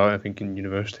myself out, I think, in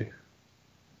university.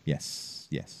 Yes.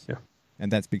 Yeah.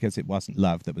 And that's because it wasn't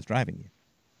love that was driving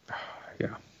you.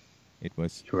 Yeah. It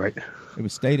was. You're right. It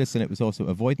was status, and it was also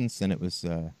avoidance, and it was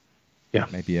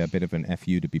maybe a bit of an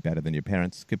FU to be better than your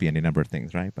parents. Could be any number of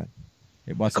things, right? But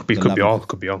it wasn't. Could be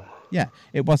all. Yeah,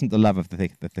 it wasn't the love of the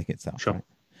thing itself. Sure. Right?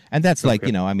 And that's I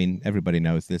mean, everybody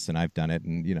knows this, and I've done it,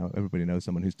 and everybody knows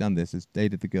someone who's done this, has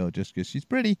dated the girl just because she's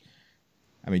pretty.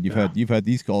 I mean, you've heard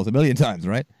these calls a million times,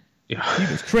 right? Yeah.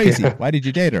 She was crazy. Yeah. Why did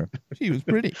you date her? She was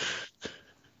pretty.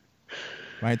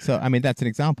 Right? So, I mean, that's an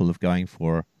example of going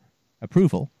for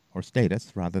approval or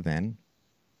status rather than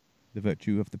the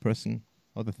virtue of the person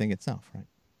or the thing itself, right?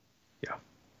 Yeah.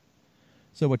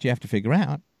 So what you have to figure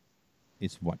out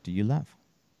is, what do you love?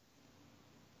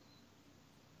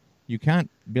 You can't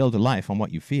build a life on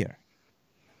what you fear.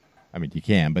 I mean, you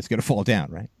can, but it's going to fall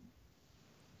down, right?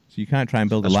 So you can't try and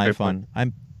build a life on,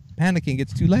 I'm panicking,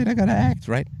 it's too late, I got to act,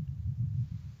 right?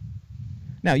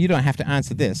 Now, you don't have to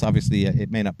answer this. Obviously,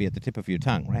 it may not be at the tip of your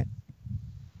tongue, right?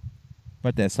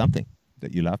 But there's something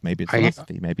that you love. Maybe it's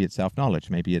philosophy. Maybe it's self-knowledge.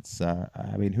 Maybe it's,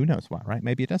 I mean, who knows what, right?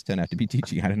 Maybe it does turn out to be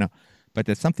teaching. I don't know. But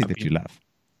there's something that you love.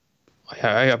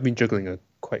 I've been juggling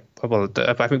quite well.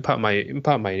 I think part of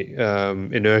my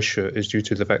inertia is due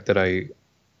to the fact that I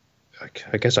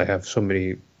guess I have so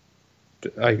many.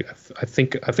 I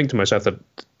think to myself that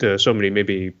there are so many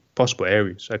maybe possible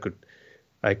areas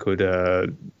I could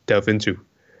delve into,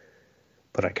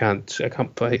 but I can't seem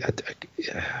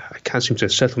to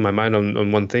settle my mind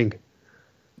on one thing.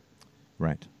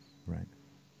 Right.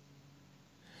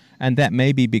 And that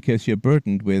may be because you're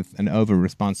burdened with an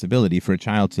over-responsibility for a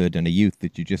childhood and a youth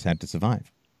that you just had to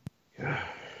survive. Yeah.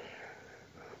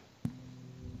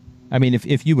 I mean,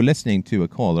 if you were listening to a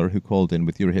caller who called in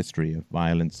with your history of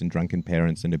violence and drunken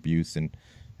parents and abuse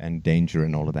and danger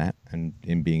and all of that, and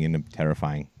in being in a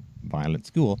terrifying, violent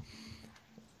school,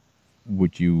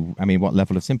 what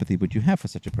level of sympathy would you have for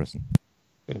such a person?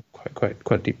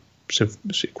 Quite deep,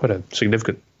 quite a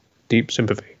significant, deep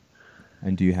sympathy.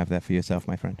 And do you have that for yourself,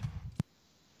 my friend?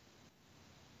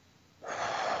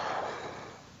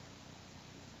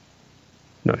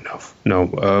 Not enough.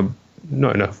 No,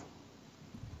 not enough.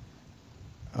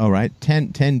 All right.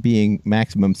 10 being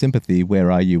maximum sympathy.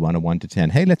 Where are you on a 1 to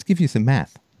 10? Hey, let's give you some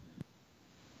math.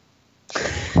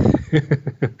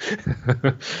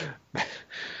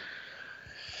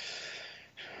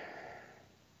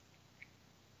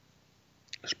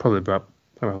 It's probably about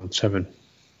around 7.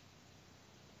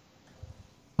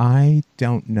 I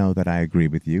don't know that I agree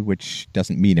with you, which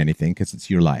doesn't mean anything because it's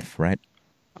your life, right?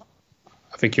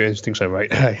 I think your instincts are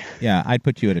right. Yeah, I'd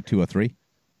put you at a 2 or 3.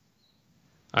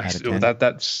 That's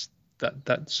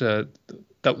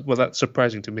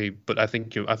surprising to me, but I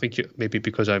think you maybe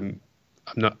because I'm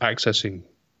not accessing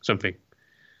something.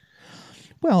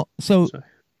 Well, so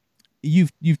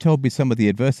you've told me some of the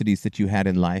adversities that you had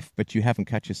in life, but you haven't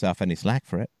cut yourself any slack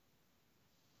for it.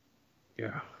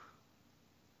 Yeah.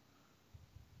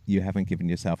 You haven't given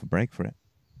yourself a break for it.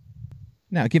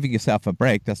 Now, giving yourself a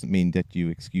break doesn't mean that you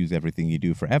excuse everything you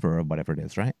do forever or whatever it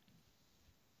is, right?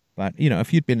 But,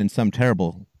 if you'd been in some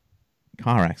terrible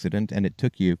car accident and it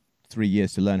took you 3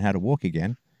 years to learn how to walk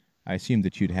again, I assume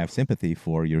that you'd have sympathy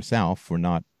for yourself for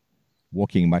not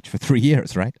walking much for 3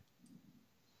 years, right?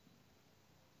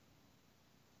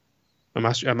 I'm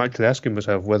actually asking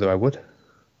myself whether I would.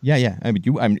 Yeah. I mean,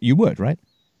 you would, right?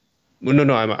 Well,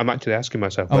 no. I'm actually asking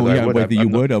myself whether I would. Whether you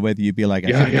would or whether you'd be like, I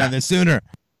should have done this sooner.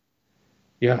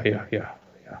 Yeah.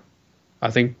 I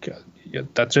think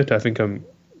that's it. I think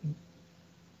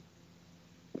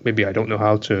maybe I don't know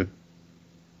how to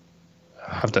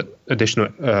have that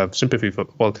additional sympathy for,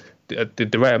 well,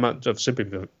 the right amount of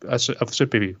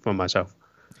sympathy for myself.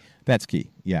 That's key.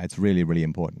 Yeah, it's really, really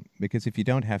important. Because if you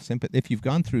don't have sympathy, if you've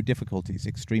gone through difficulties,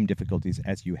 extreme difficulties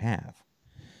as you have,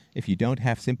 if you don't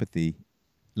have sympathy,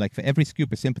 like for every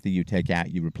scoop of sympathy you take out,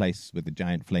 you replace with a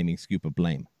giant flaming scoop of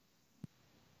blame.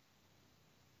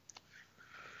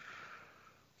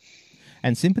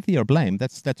 And sympathy or blame,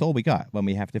 that's all we got when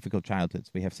we have difficult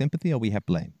childhoods. We have sympathy or we have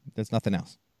blame. There's nothing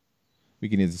else. We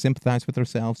can either sympathize with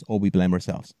ourselves or we blame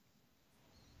ourselves.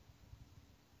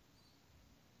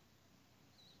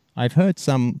 I've heard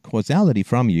some causality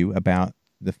from you about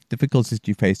the difficulties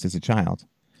you faced as a child,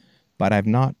 but I've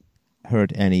not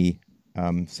heard any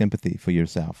sympathy for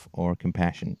yourself or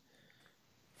compassion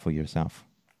for yourself.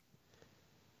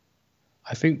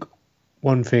 I think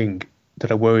one thing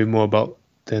that I worry more about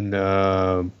than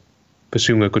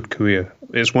pursuing a good career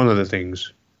is one of the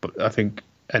things, but I think,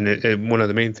 and one of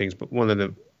the main things, but one of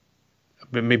the,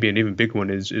 maybe an even big one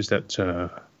is that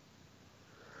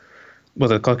well,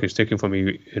 the clock is ticking for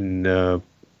me in the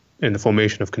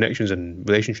formation of connections and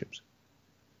relationships.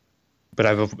 But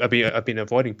I've been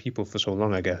avoiding people for so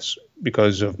long, I guess,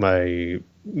 because of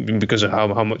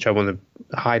how much I want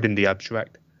to hide in the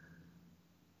abstract.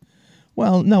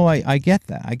 Well, no, I get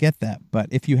that. I get that. But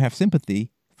if you have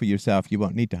sympathy for yourself, you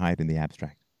won't need to hide in the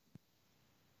abstract.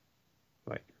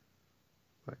 Right.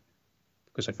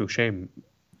 Because I feel shame.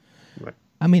 Right.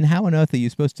 I mean, how on earth are you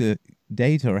supposed to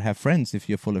date or have friends if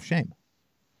you're full of shame?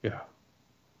 Yeah.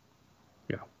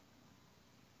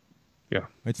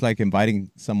 It's like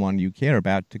inviting someone you care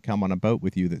about to come on a boat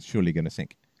with you that's surely going to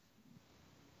sink.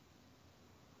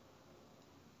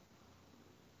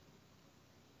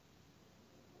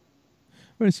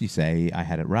 Whereas you say, I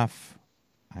had it rough.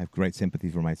 I have great sympathy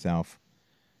for myself.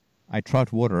 I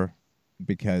trot water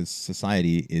because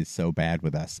society is so bad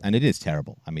with us. And it is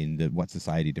terrible. I mean, what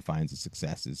society defines as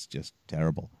success is just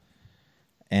terrible.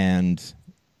 And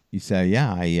you say,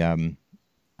 yeah,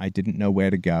 I didn't know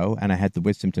where to go, and I had the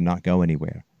wisdom to not go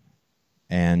anywhere.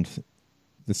 And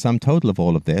the sum total of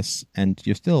all of this, and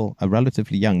you're still a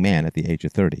relatively young man at the age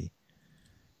of 30,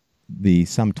 the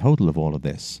sum total of all of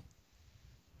this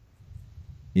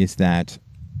is that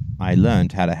I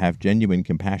learned how to have genuine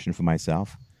compassion for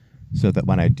myself so that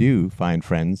when I do find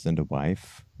friends and a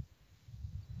wife,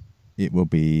 it will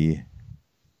be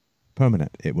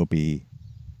permanent. It will be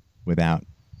without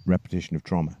repetition of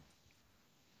trauma.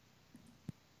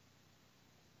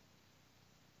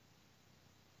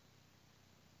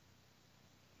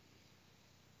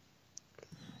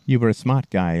 You were a smart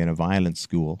guy in a violent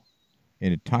school,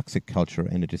 in a toxic culture,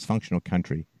 in a dysfunctional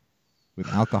country, with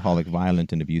alcoholic,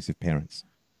 violent, and abusive parents.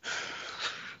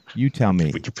 You tell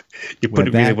me. You put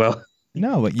it really well.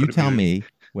 No, but you tell me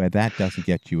where that doesn't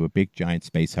get you a big, giant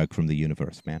space hug from the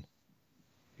universe, man.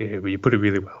 Yeah, but you put it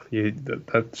really well. You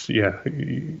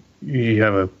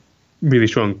have a really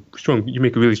strong. You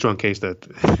make a really strong case that.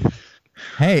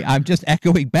 Hey, I'm just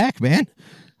echoing back, man.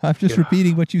 I'm just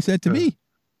repeating what you said to me.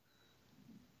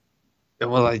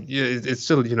 Well, it's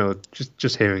still,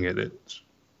 just hearing it.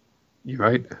 You're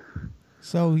right.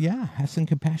 So yeah, have some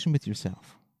compassion with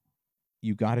yourself.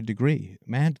 You got a degree,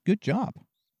 man. Good job.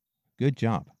 Good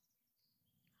job.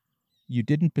 You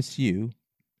didn't pursue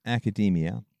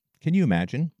academia. Can you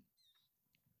imagine?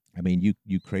 I mean,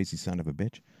 you crazy son of a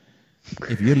bitch.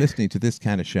 If you're listening to this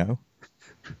kind of show.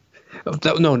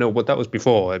 No, but that was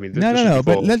before. I mean, no.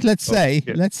 But let's say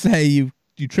you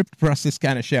tripped across this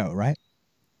kind of show, right?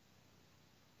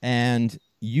 And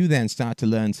you then start to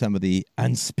learn some of the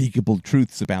unspeakable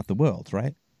truths about the world,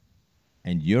 right?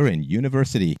 And you're in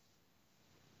university.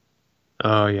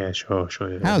 Oh yeah, sure.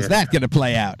 Yeah, How's that going to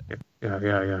play out? Yeah.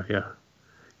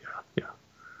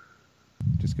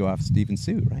 Just go off Stephen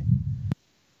Sue, right?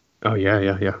 Oh yeah.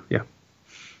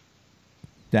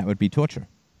 That would be torture.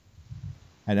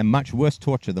 And a much worse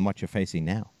torture than what you're facing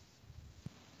now.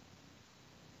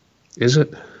 Is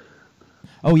it?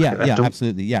 Oh, yeah,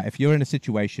 absolutely. Yeah, if you're in a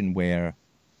situation where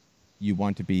you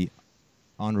want to be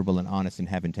honorable and honest and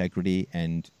have integrity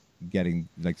and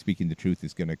speaking the truth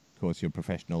is going to cause your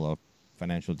professional or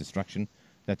financial destruction,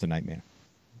 that's a nightmare.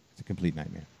 It's a complete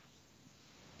nightmare.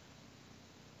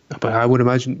 But I would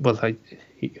imagine, well, at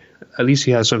least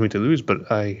he has something to lose,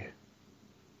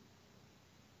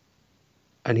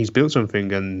 and he's built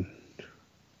something and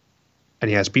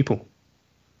he has people.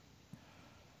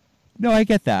 No, I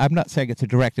get that. I'm not saying it's a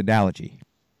direct analogy.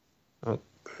 Oh,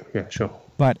 yeah, sure.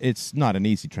 But it's not an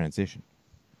easy transition.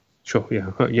 Sure,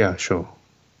 yeah, sure.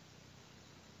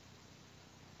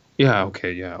 Yeah,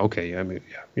 okay. I mean,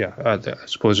 yeah. I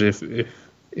suppose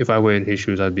if I were in his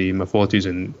shoes, I'd be in my 40s,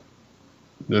 and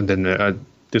then I'd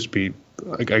just be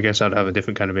I guess I'd have a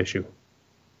different kind of issue.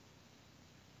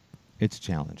 It's a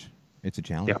challenge. It's a Yeah,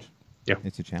 challenge. yeah,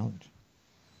 It's a challenge.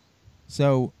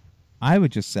 So I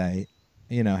would just say,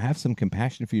 have some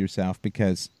compassion for yourself,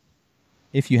 because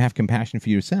if you have compassion for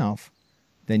yourself,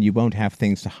 then you won't have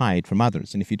things to hide from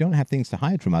others. And if you don't have things to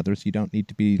hide from others, you don't need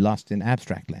to be lost in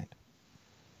abstract land.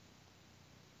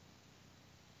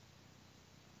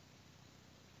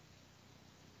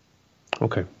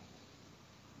 okay.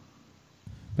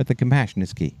 But the compassion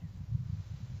is key.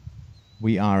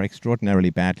 We are extraordinarily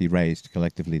badly raised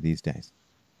collectively these days.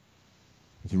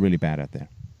 It's really bad out there.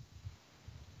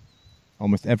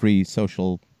 Almost every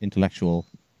social, intellectual,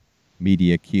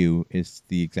 media cue is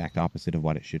the exact opposite of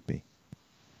what it should be.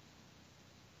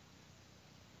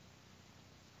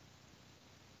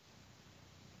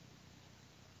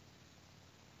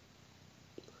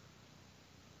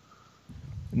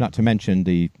 Not to mention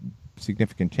the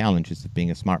significant challenges of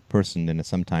being a smart person in a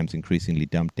sometimes increasingly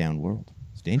dumbed down world.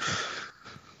 It's dangerous.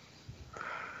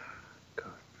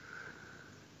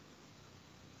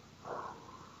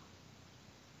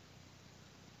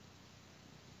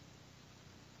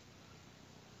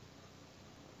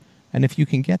 And if you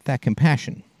can get that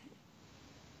compassion,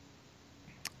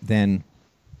 then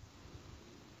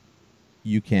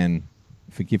you can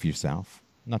forgive yourself.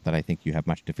 Not that I think you have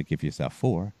much to forgive yourself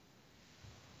for.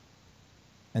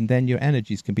 And then your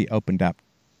energies can be opened up.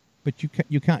 But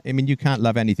you can't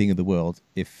love anything in the world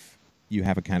if you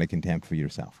have a kind of contempt for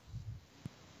yourself.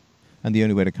 And the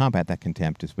only way to combat that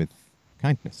contempt is with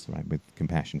kindness, right? With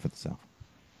compassion for the self.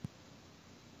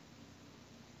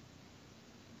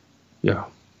 Yeah.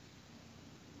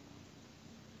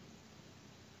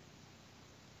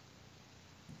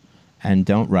 And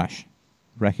don't rush.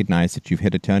 Recognize that you've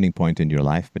hit a turning point in your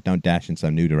life, but don't dash in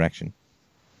some new direction.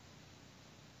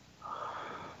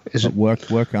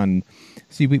 Work on...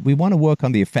 See, we want to work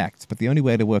on the effects, but the only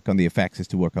way to work on the effects is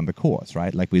to work on the cause,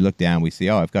 right? Like we look down, we see,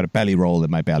 oh, I've got a belly roll in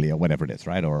my belly, or whatever it is,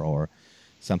 right? Or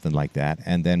something like that.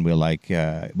 And then we're like,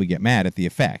 we get mad at the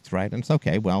effect, right? And it's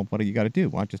okay, well, what do you got to do?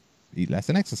 Well, just eat less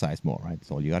and exercise more, right?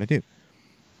 That's all you got to do.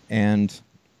 And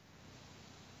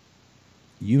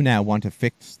you now want to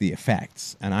fix the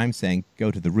effects. And I'm saying go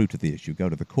to the root of the issue, go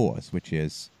to the cause, which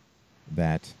is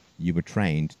that you were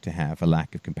trained to have a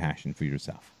lack of compassion for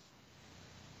yourself.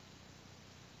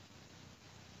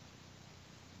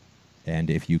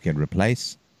 And if you can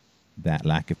replace that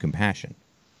lack of compassion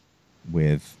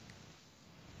with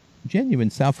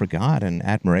genuine self-regard and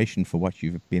admiration for what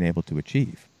you've been able to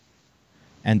achieve.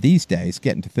 And these days,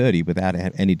 getting to 30 without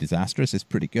any disasters is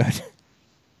pretty good.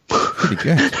 Pretty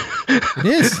good. It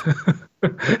is.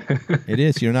 It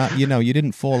is. You're not, you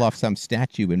didn't fall off some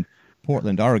statue in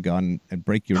Portland, Oregon and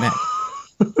break your neck.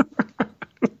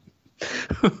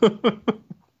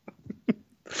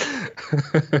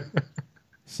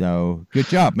 So good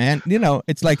job, man.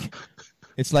 It's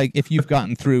like if you've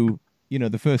gotten through,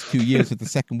 the first 2 years of the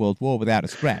Second World War without a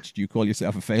scratch, do you call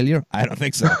yourself a failure? I don't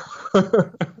think so.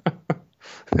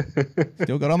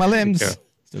 Still got all my limbs. Yeah.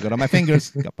 Still got all my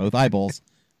fingers. Got both eyeballs.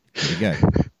 Pretty good,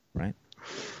 right?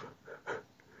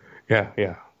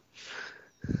 Yeah.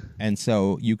 And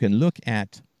so you can look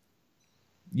at,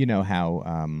 how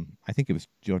I think it was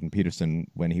Jordan Peterson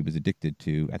when he was addicted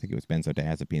to, I think it was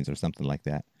benzodiazepines or something like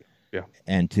that. Yeah.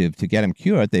 And to get him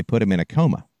cured, they put him in a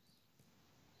coma.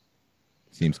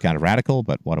 Seems kind of radical,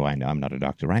 but what do I know? I'm not a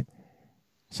doctor, right?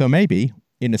 So maybe,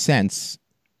 in a sense,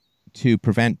 to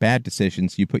prevent bad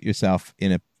decisions, you put yourself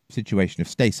in a situation of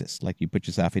stasis, like you put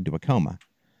yourself into a coma.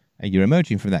 And you're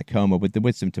emerging from that coma with the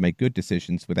wisdom to make good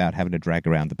decisions without having to drag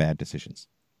around the bad decisions.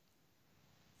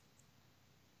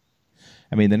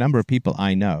 I mean, the number of people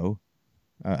I know,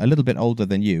 a little bit older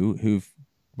than you, you've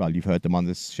heard them on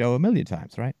this show a million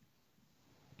times, right?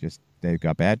 They've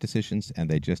got bad decisions, and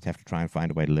they just have to try and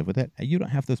find a way to live with it. And you don't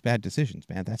have those bad decisions,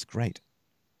 man. That's great.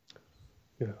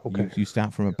 Yeah, okay. You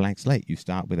start from a blank slate. You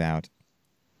start without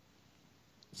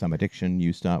some addiction.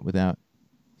 You start without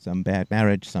some bad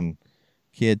marriage, some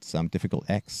kids, some difficult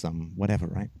ex, some whatever,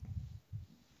 right?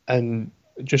 And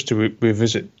just to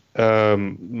revisit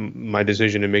my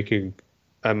decision in making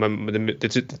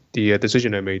the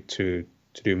decision I made to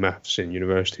do maths in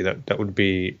university, that wouldn't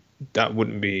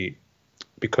be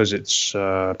because it's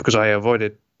because I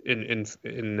avoided in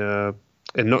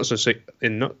not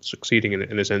succeeding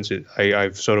in a sense.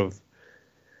 I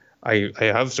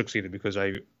have succeeded because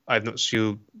I've not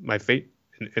sealed my fate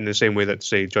in the same way that,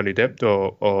 say, Johnny Depp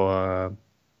or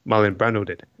Marlon Brando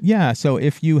did. Yeah, so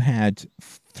if you had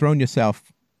thrown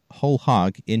yourself whole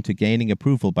hog into gaining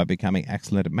approval by becoming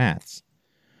excellent at maths,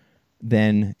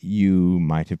 then you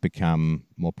might have become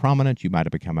more prominent. You might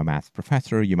have become a math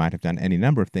professor. You might have done any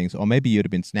number of things, or maybe you'd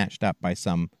have been snatched up by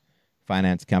some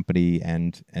finance company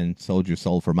and sold your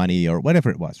soul for money or whatever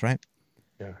it was, right?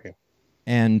 Yeah, yeah.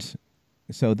 And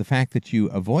so the fact that you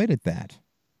avoided that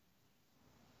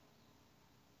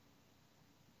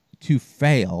to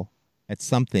fail at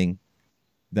something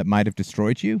that might have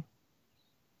destroyed you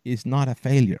is not a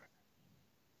failure.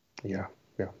 Yeah,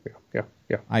 yeah, yeah, yeah,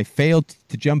 yeah. I failed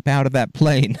to jump out of that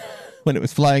plane when it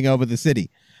was flying over the city.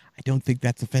 I don't think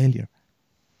that's a failure.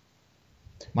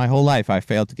 My whole life, I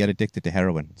failed to get addicted to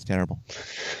heroin. It's terrible.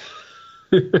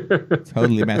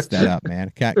 Totally messed that up,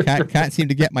 man. Can't seem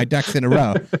to get my ducks in a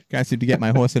row. Can't seem to get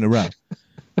my horse in a row.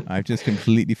 I've just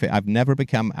completely I've never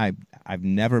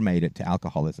made it to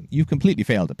alcoholism. You've completely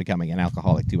failed at becoming an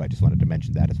alcoholic too. I just wanted to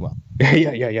mention that as well.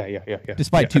 Yeah.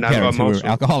 Despite two parents who were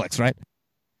alcoholics, right?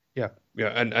 Yeah,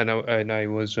 I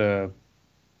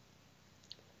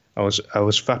was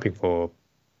fapping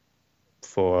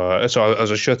so I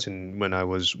was a shut-in when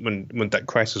when that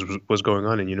crisis was going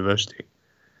on in university,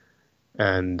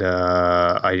 and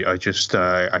I just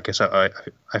I guess I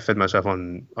fed myself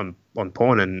on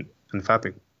porn and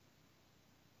fapping.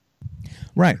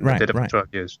 Right. I did it for 12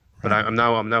 years, but Right. I'm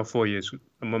now 4 years.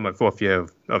 I'm on my fourth year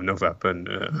of no fap, and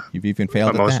You've even failed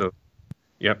I'm at also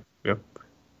that. yep.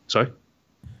 Sorry.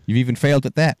 You've even failed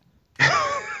at that.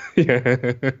 Yeah.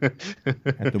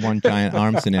 At the one giant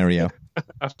arm scenario.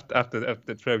 After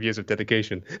 12 years of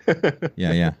dedication.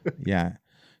 Yeah.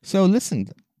 So listen,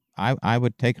 I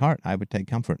would take heart. I would take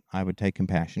comfort. I would take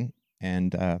compassion.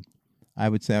 And I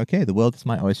would say, okay, the world is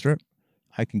my oyster.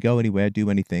 I can go anywhere, do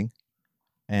anything,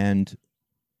 and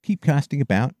keep casting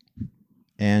about.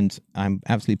 And I'm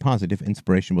absolutely positive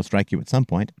inspiration will strike you at some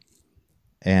point,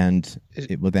 and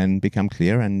it will then become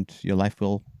clear, and your life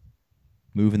will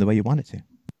move in the way you want it to.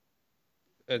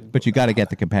 But you got to get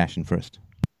the compassion first.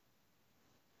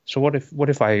 So what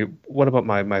about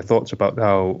my thoughts about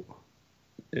how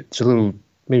it's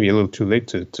maybe a little too late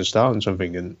to start on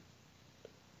something, and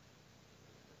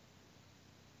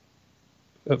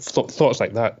thoughts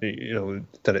like that,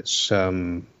 that it's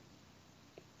and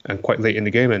quite late in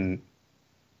the game, and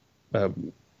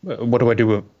what do I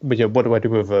do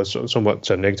with somewhat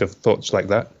negative thoughts like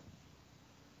that?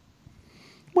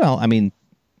 Well, I mean,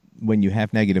 when you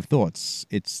have negative thoughts,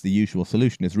 it's the usual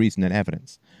solution is reason and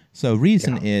evidence. So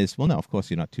reason is, well, no, of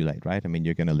course you're not too late, right? I mean,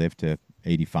 you're going to live to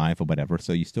 85 or whatever,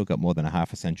 so you still got more than a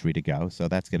half a century to go, so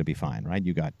that's going to be fine, right?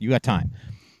 You got time.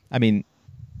 I mean,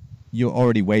 you're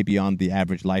already way beyond the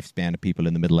average lifespan of people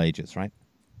in the Middle Ages, right?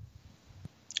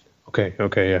 Okay,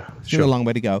 yeah, Still a long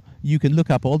way to go. You can look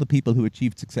up all the people who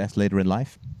achieved success later in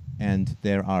life, and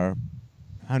there are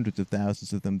hundreds of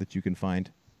thousands of them that you can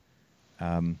find.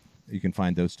 You can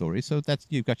find those stories. So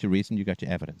you've got your reason, you've got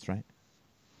your evidence, right?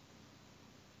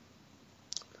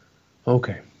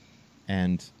 Okay.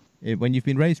 And when you've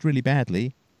been raised really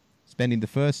badly, spending the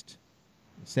first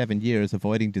 7 years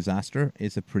avoiding disaster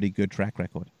is a pretty good track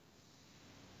record.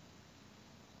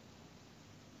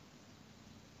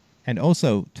 And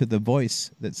also, to the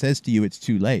voice that says to you it's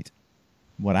too late,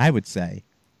 what I would say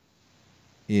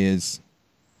is,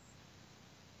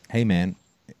 hey man,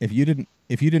 if you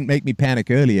didn't make me panic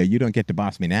earlier, you don't get to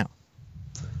boss me now.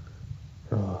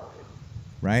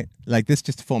 Right? Like, this is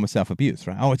just a form of self-abuse,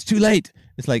 right? Oh, it's too late.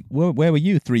 It's like, where were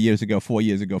you 3 years ago, 4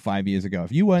 years ago, 5 years ago?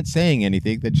 If you weren't saying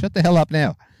anything, then shut the hell up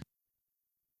now.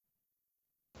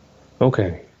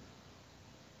 Okay.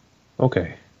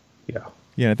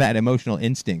 Yeah. That emotional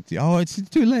instinct. Oh, it's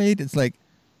too late. It's like,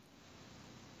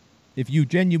 if you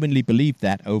genuinely believe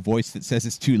that, oh, voice that says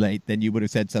it's too late, then you would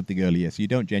have said something earlier. So you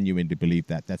don't genuinely believe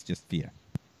that. That's just fear.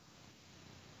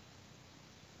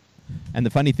 And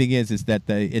the funny thing is that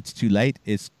it's too late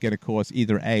is going to cause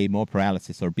either A, more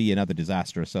paralysis, or B, another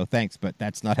disaster. So thanks, but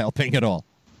that's not helping at all.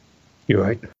 You're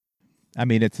right. I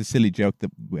mean, it's a silly joke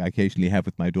that I occasionally have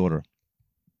with my daughter.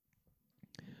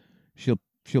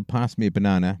 She'll pass me a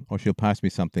banana, or she'll pass me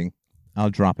something. I'll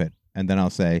drop it, and then I'll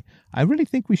say, I really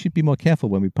think we should be more careful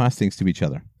when we pass things to each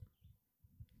other.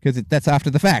 Because that's after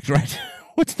the fact, right?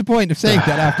 What's the point of saying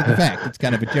that after the fact? It's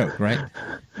kind of a joke, right?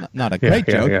 Not a great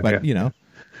joke, but,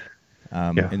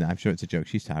 and I'm sure it's a joke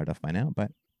she's tired of by now.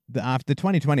 But the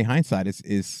 2020 hindsight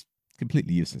is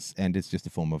completely useless, and it's just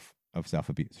a form of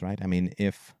self-abuse, right? I mean,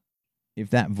 if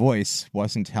that voice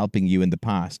wasn't helping you in the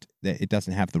past, it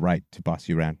doesn't have the right to boss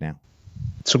you around now.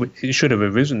 So it should have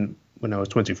arisen when I was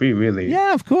 23, really.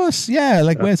 Yeah, of course. Yeah,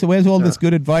 like where's all this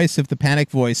good advice of the panic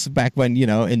voice back when,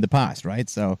 in the past, right?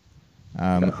 So,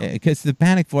 because the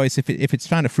panic voice, if it's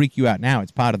trying to freak you out now,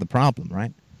 it's part of the problem,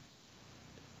 right?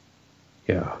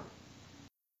 Yeah.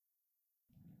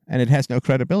 and it has no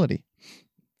credibility.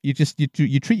 You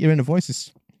treat your inner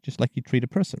voices just like you treat a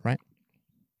person, right?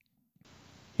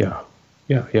 Yeah.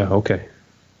 Okay.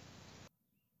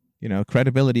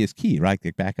 Credibility is key, right?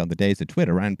 Like back on the days of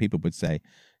Twitter, and people would say,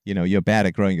 you're bad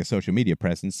at growing a social media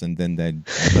presence, and then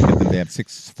I look at them, they have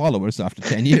 6 followers after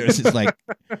 10 years. It's like,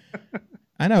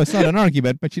 I know it's not an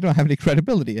argument, but you don't have any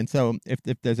credibility. And so if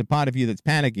there's a part of you that's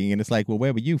panicking and it's like, well,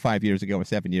 where were you 5 years ago or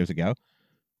 7 years ago?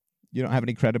 You don't have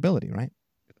any credibility, right?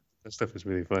 That stuff is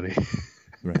really funny.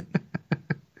 Right.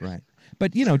 Right.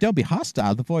 But, don't be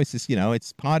hostile. The voice is,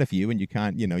 it's part of you, and you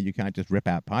can't just rip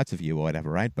out parts of you or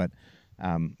whatever, right? But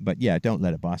yeah, don't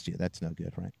let it boss you. That's no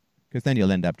good, right? Because then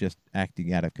you'll end up just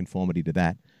acting out of conformity to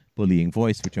that bullying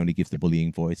voice, which only gives the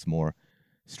bullying voice more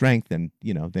strength, and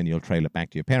then you'll trail it back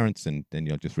to your parents, and then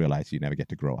you'll just realize you never get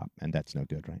to grow up, and that's no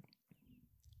good, right?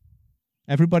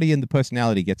 Everybody in the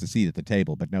personality gets a seat at the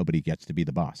table, but nobody gets to be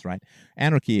the boss, right?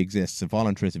 Anarchy exists,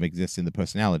 voluntarism exists in the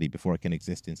personality before it can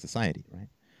exist in society, right?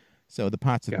 So the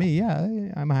parts of me,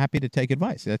 I'm happy to take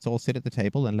advice. Let's all sit at the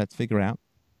table and let's figure out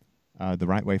the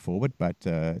right way forward, but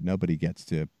nobody gets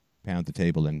to pound the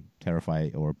table and terrify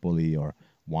or bully or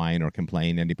whine or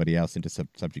complain anybody else into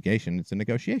subjugation. It's a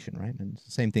negotiation, right? And it's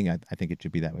the same thing. I think it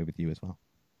should be that way with you as well.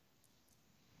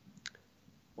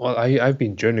 Well, I've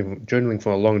been journaling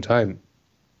for a long time,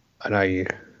 and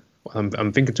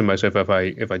I'm thinking to myself,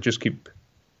 if I just keep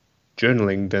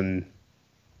journaling, then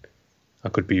I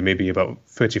could be maybe about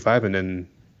 35, and then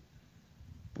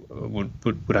would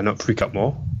I not freak out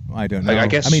more? I don't know. I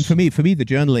guess. I mean, for me, the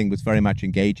journaling was very much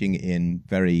engaging in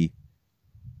very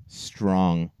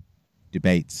strong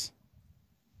debates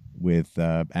with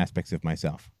aspects of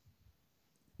myself.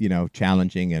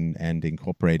 Challenging and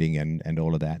incorporating and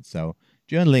all of that. So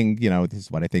journaling, this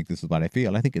is what I think, this is what I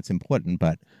feel. I think it's important,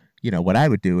 but what I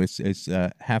would do is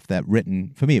have that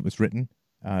written. For me, it was written.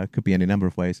 It could be any number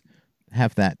of ways.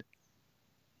 Have that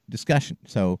discussion.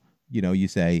 So you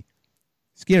say,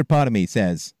 scared part of me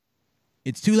says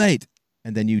it's too late,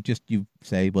 and then you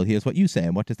say, well, here's what you say,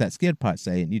 and what does that scared part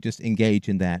say, and you just engage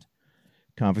in that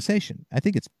conversation. I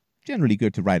think it's generally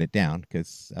good to write it down,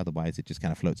 because otherwise it just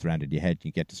kind of floats around in your head and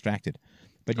you get distracted.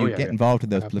 But you get involved in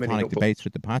those platonic debates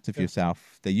with the parts of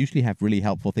yourself. They usually have really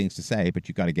helpful things to say, but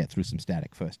you've got to get through some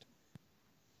static first.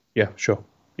 Yeah, sure.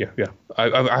 Yeah.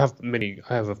 I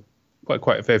have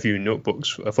quite a fair few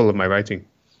notebooks full of my writing.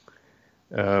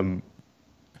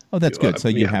 Oh, that's good. So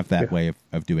you have that way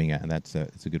of doing it, and it's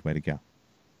a good way to go.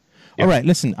 Yeah. All right,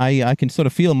 listen, I can sort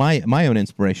of feel my own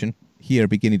inspiration here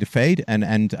beginning to fade,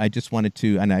 and I just wanted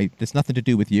to, and there's nothing to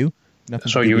do with you.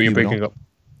 So you're breaking up.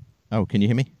 Oh, can you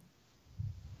hear me?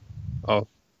 Oh,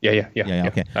 yeah.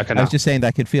 Okay. I was just saying that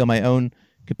I could feel my own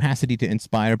capacity to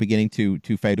inspire beginning to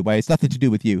fade away. It's nothing to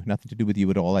do with you. Nothing to do with you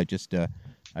at all. I just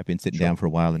I've been sitting down for a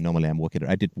while, and normally I'm walking.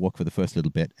 I did walk for the first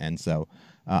little bit, and so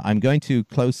I'm going to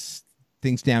close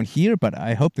things down here. But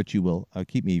I hope that you will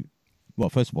keep me. Well,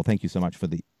 first of all, thank you so much for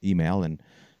the email and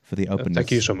for the openness.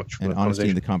 Thank you so much for and honesty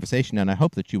in the conversation. And I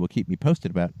hope that you will keep me posted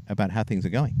about how things are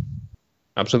going.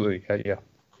 Absolutely. Yeah.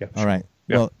 All right.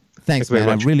 Yeah. Well, thanks, man.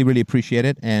 I really, really appreciate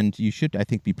it. And you should, I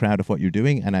think, be proud of what you're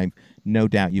doing. And I no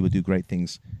doubt you will do great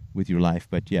things with your life.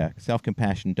 But yeah,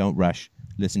 self-compassion, don't rush,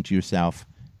 listen to yourself,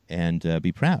 and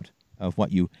be proud of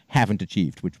what you haven't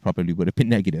achieved, which probably would have been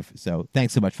negative. So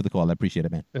thanks so much for the call. I appreciate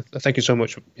it, man. Thank you so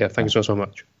much. Yeah, thank you so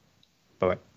much. Bye-bye.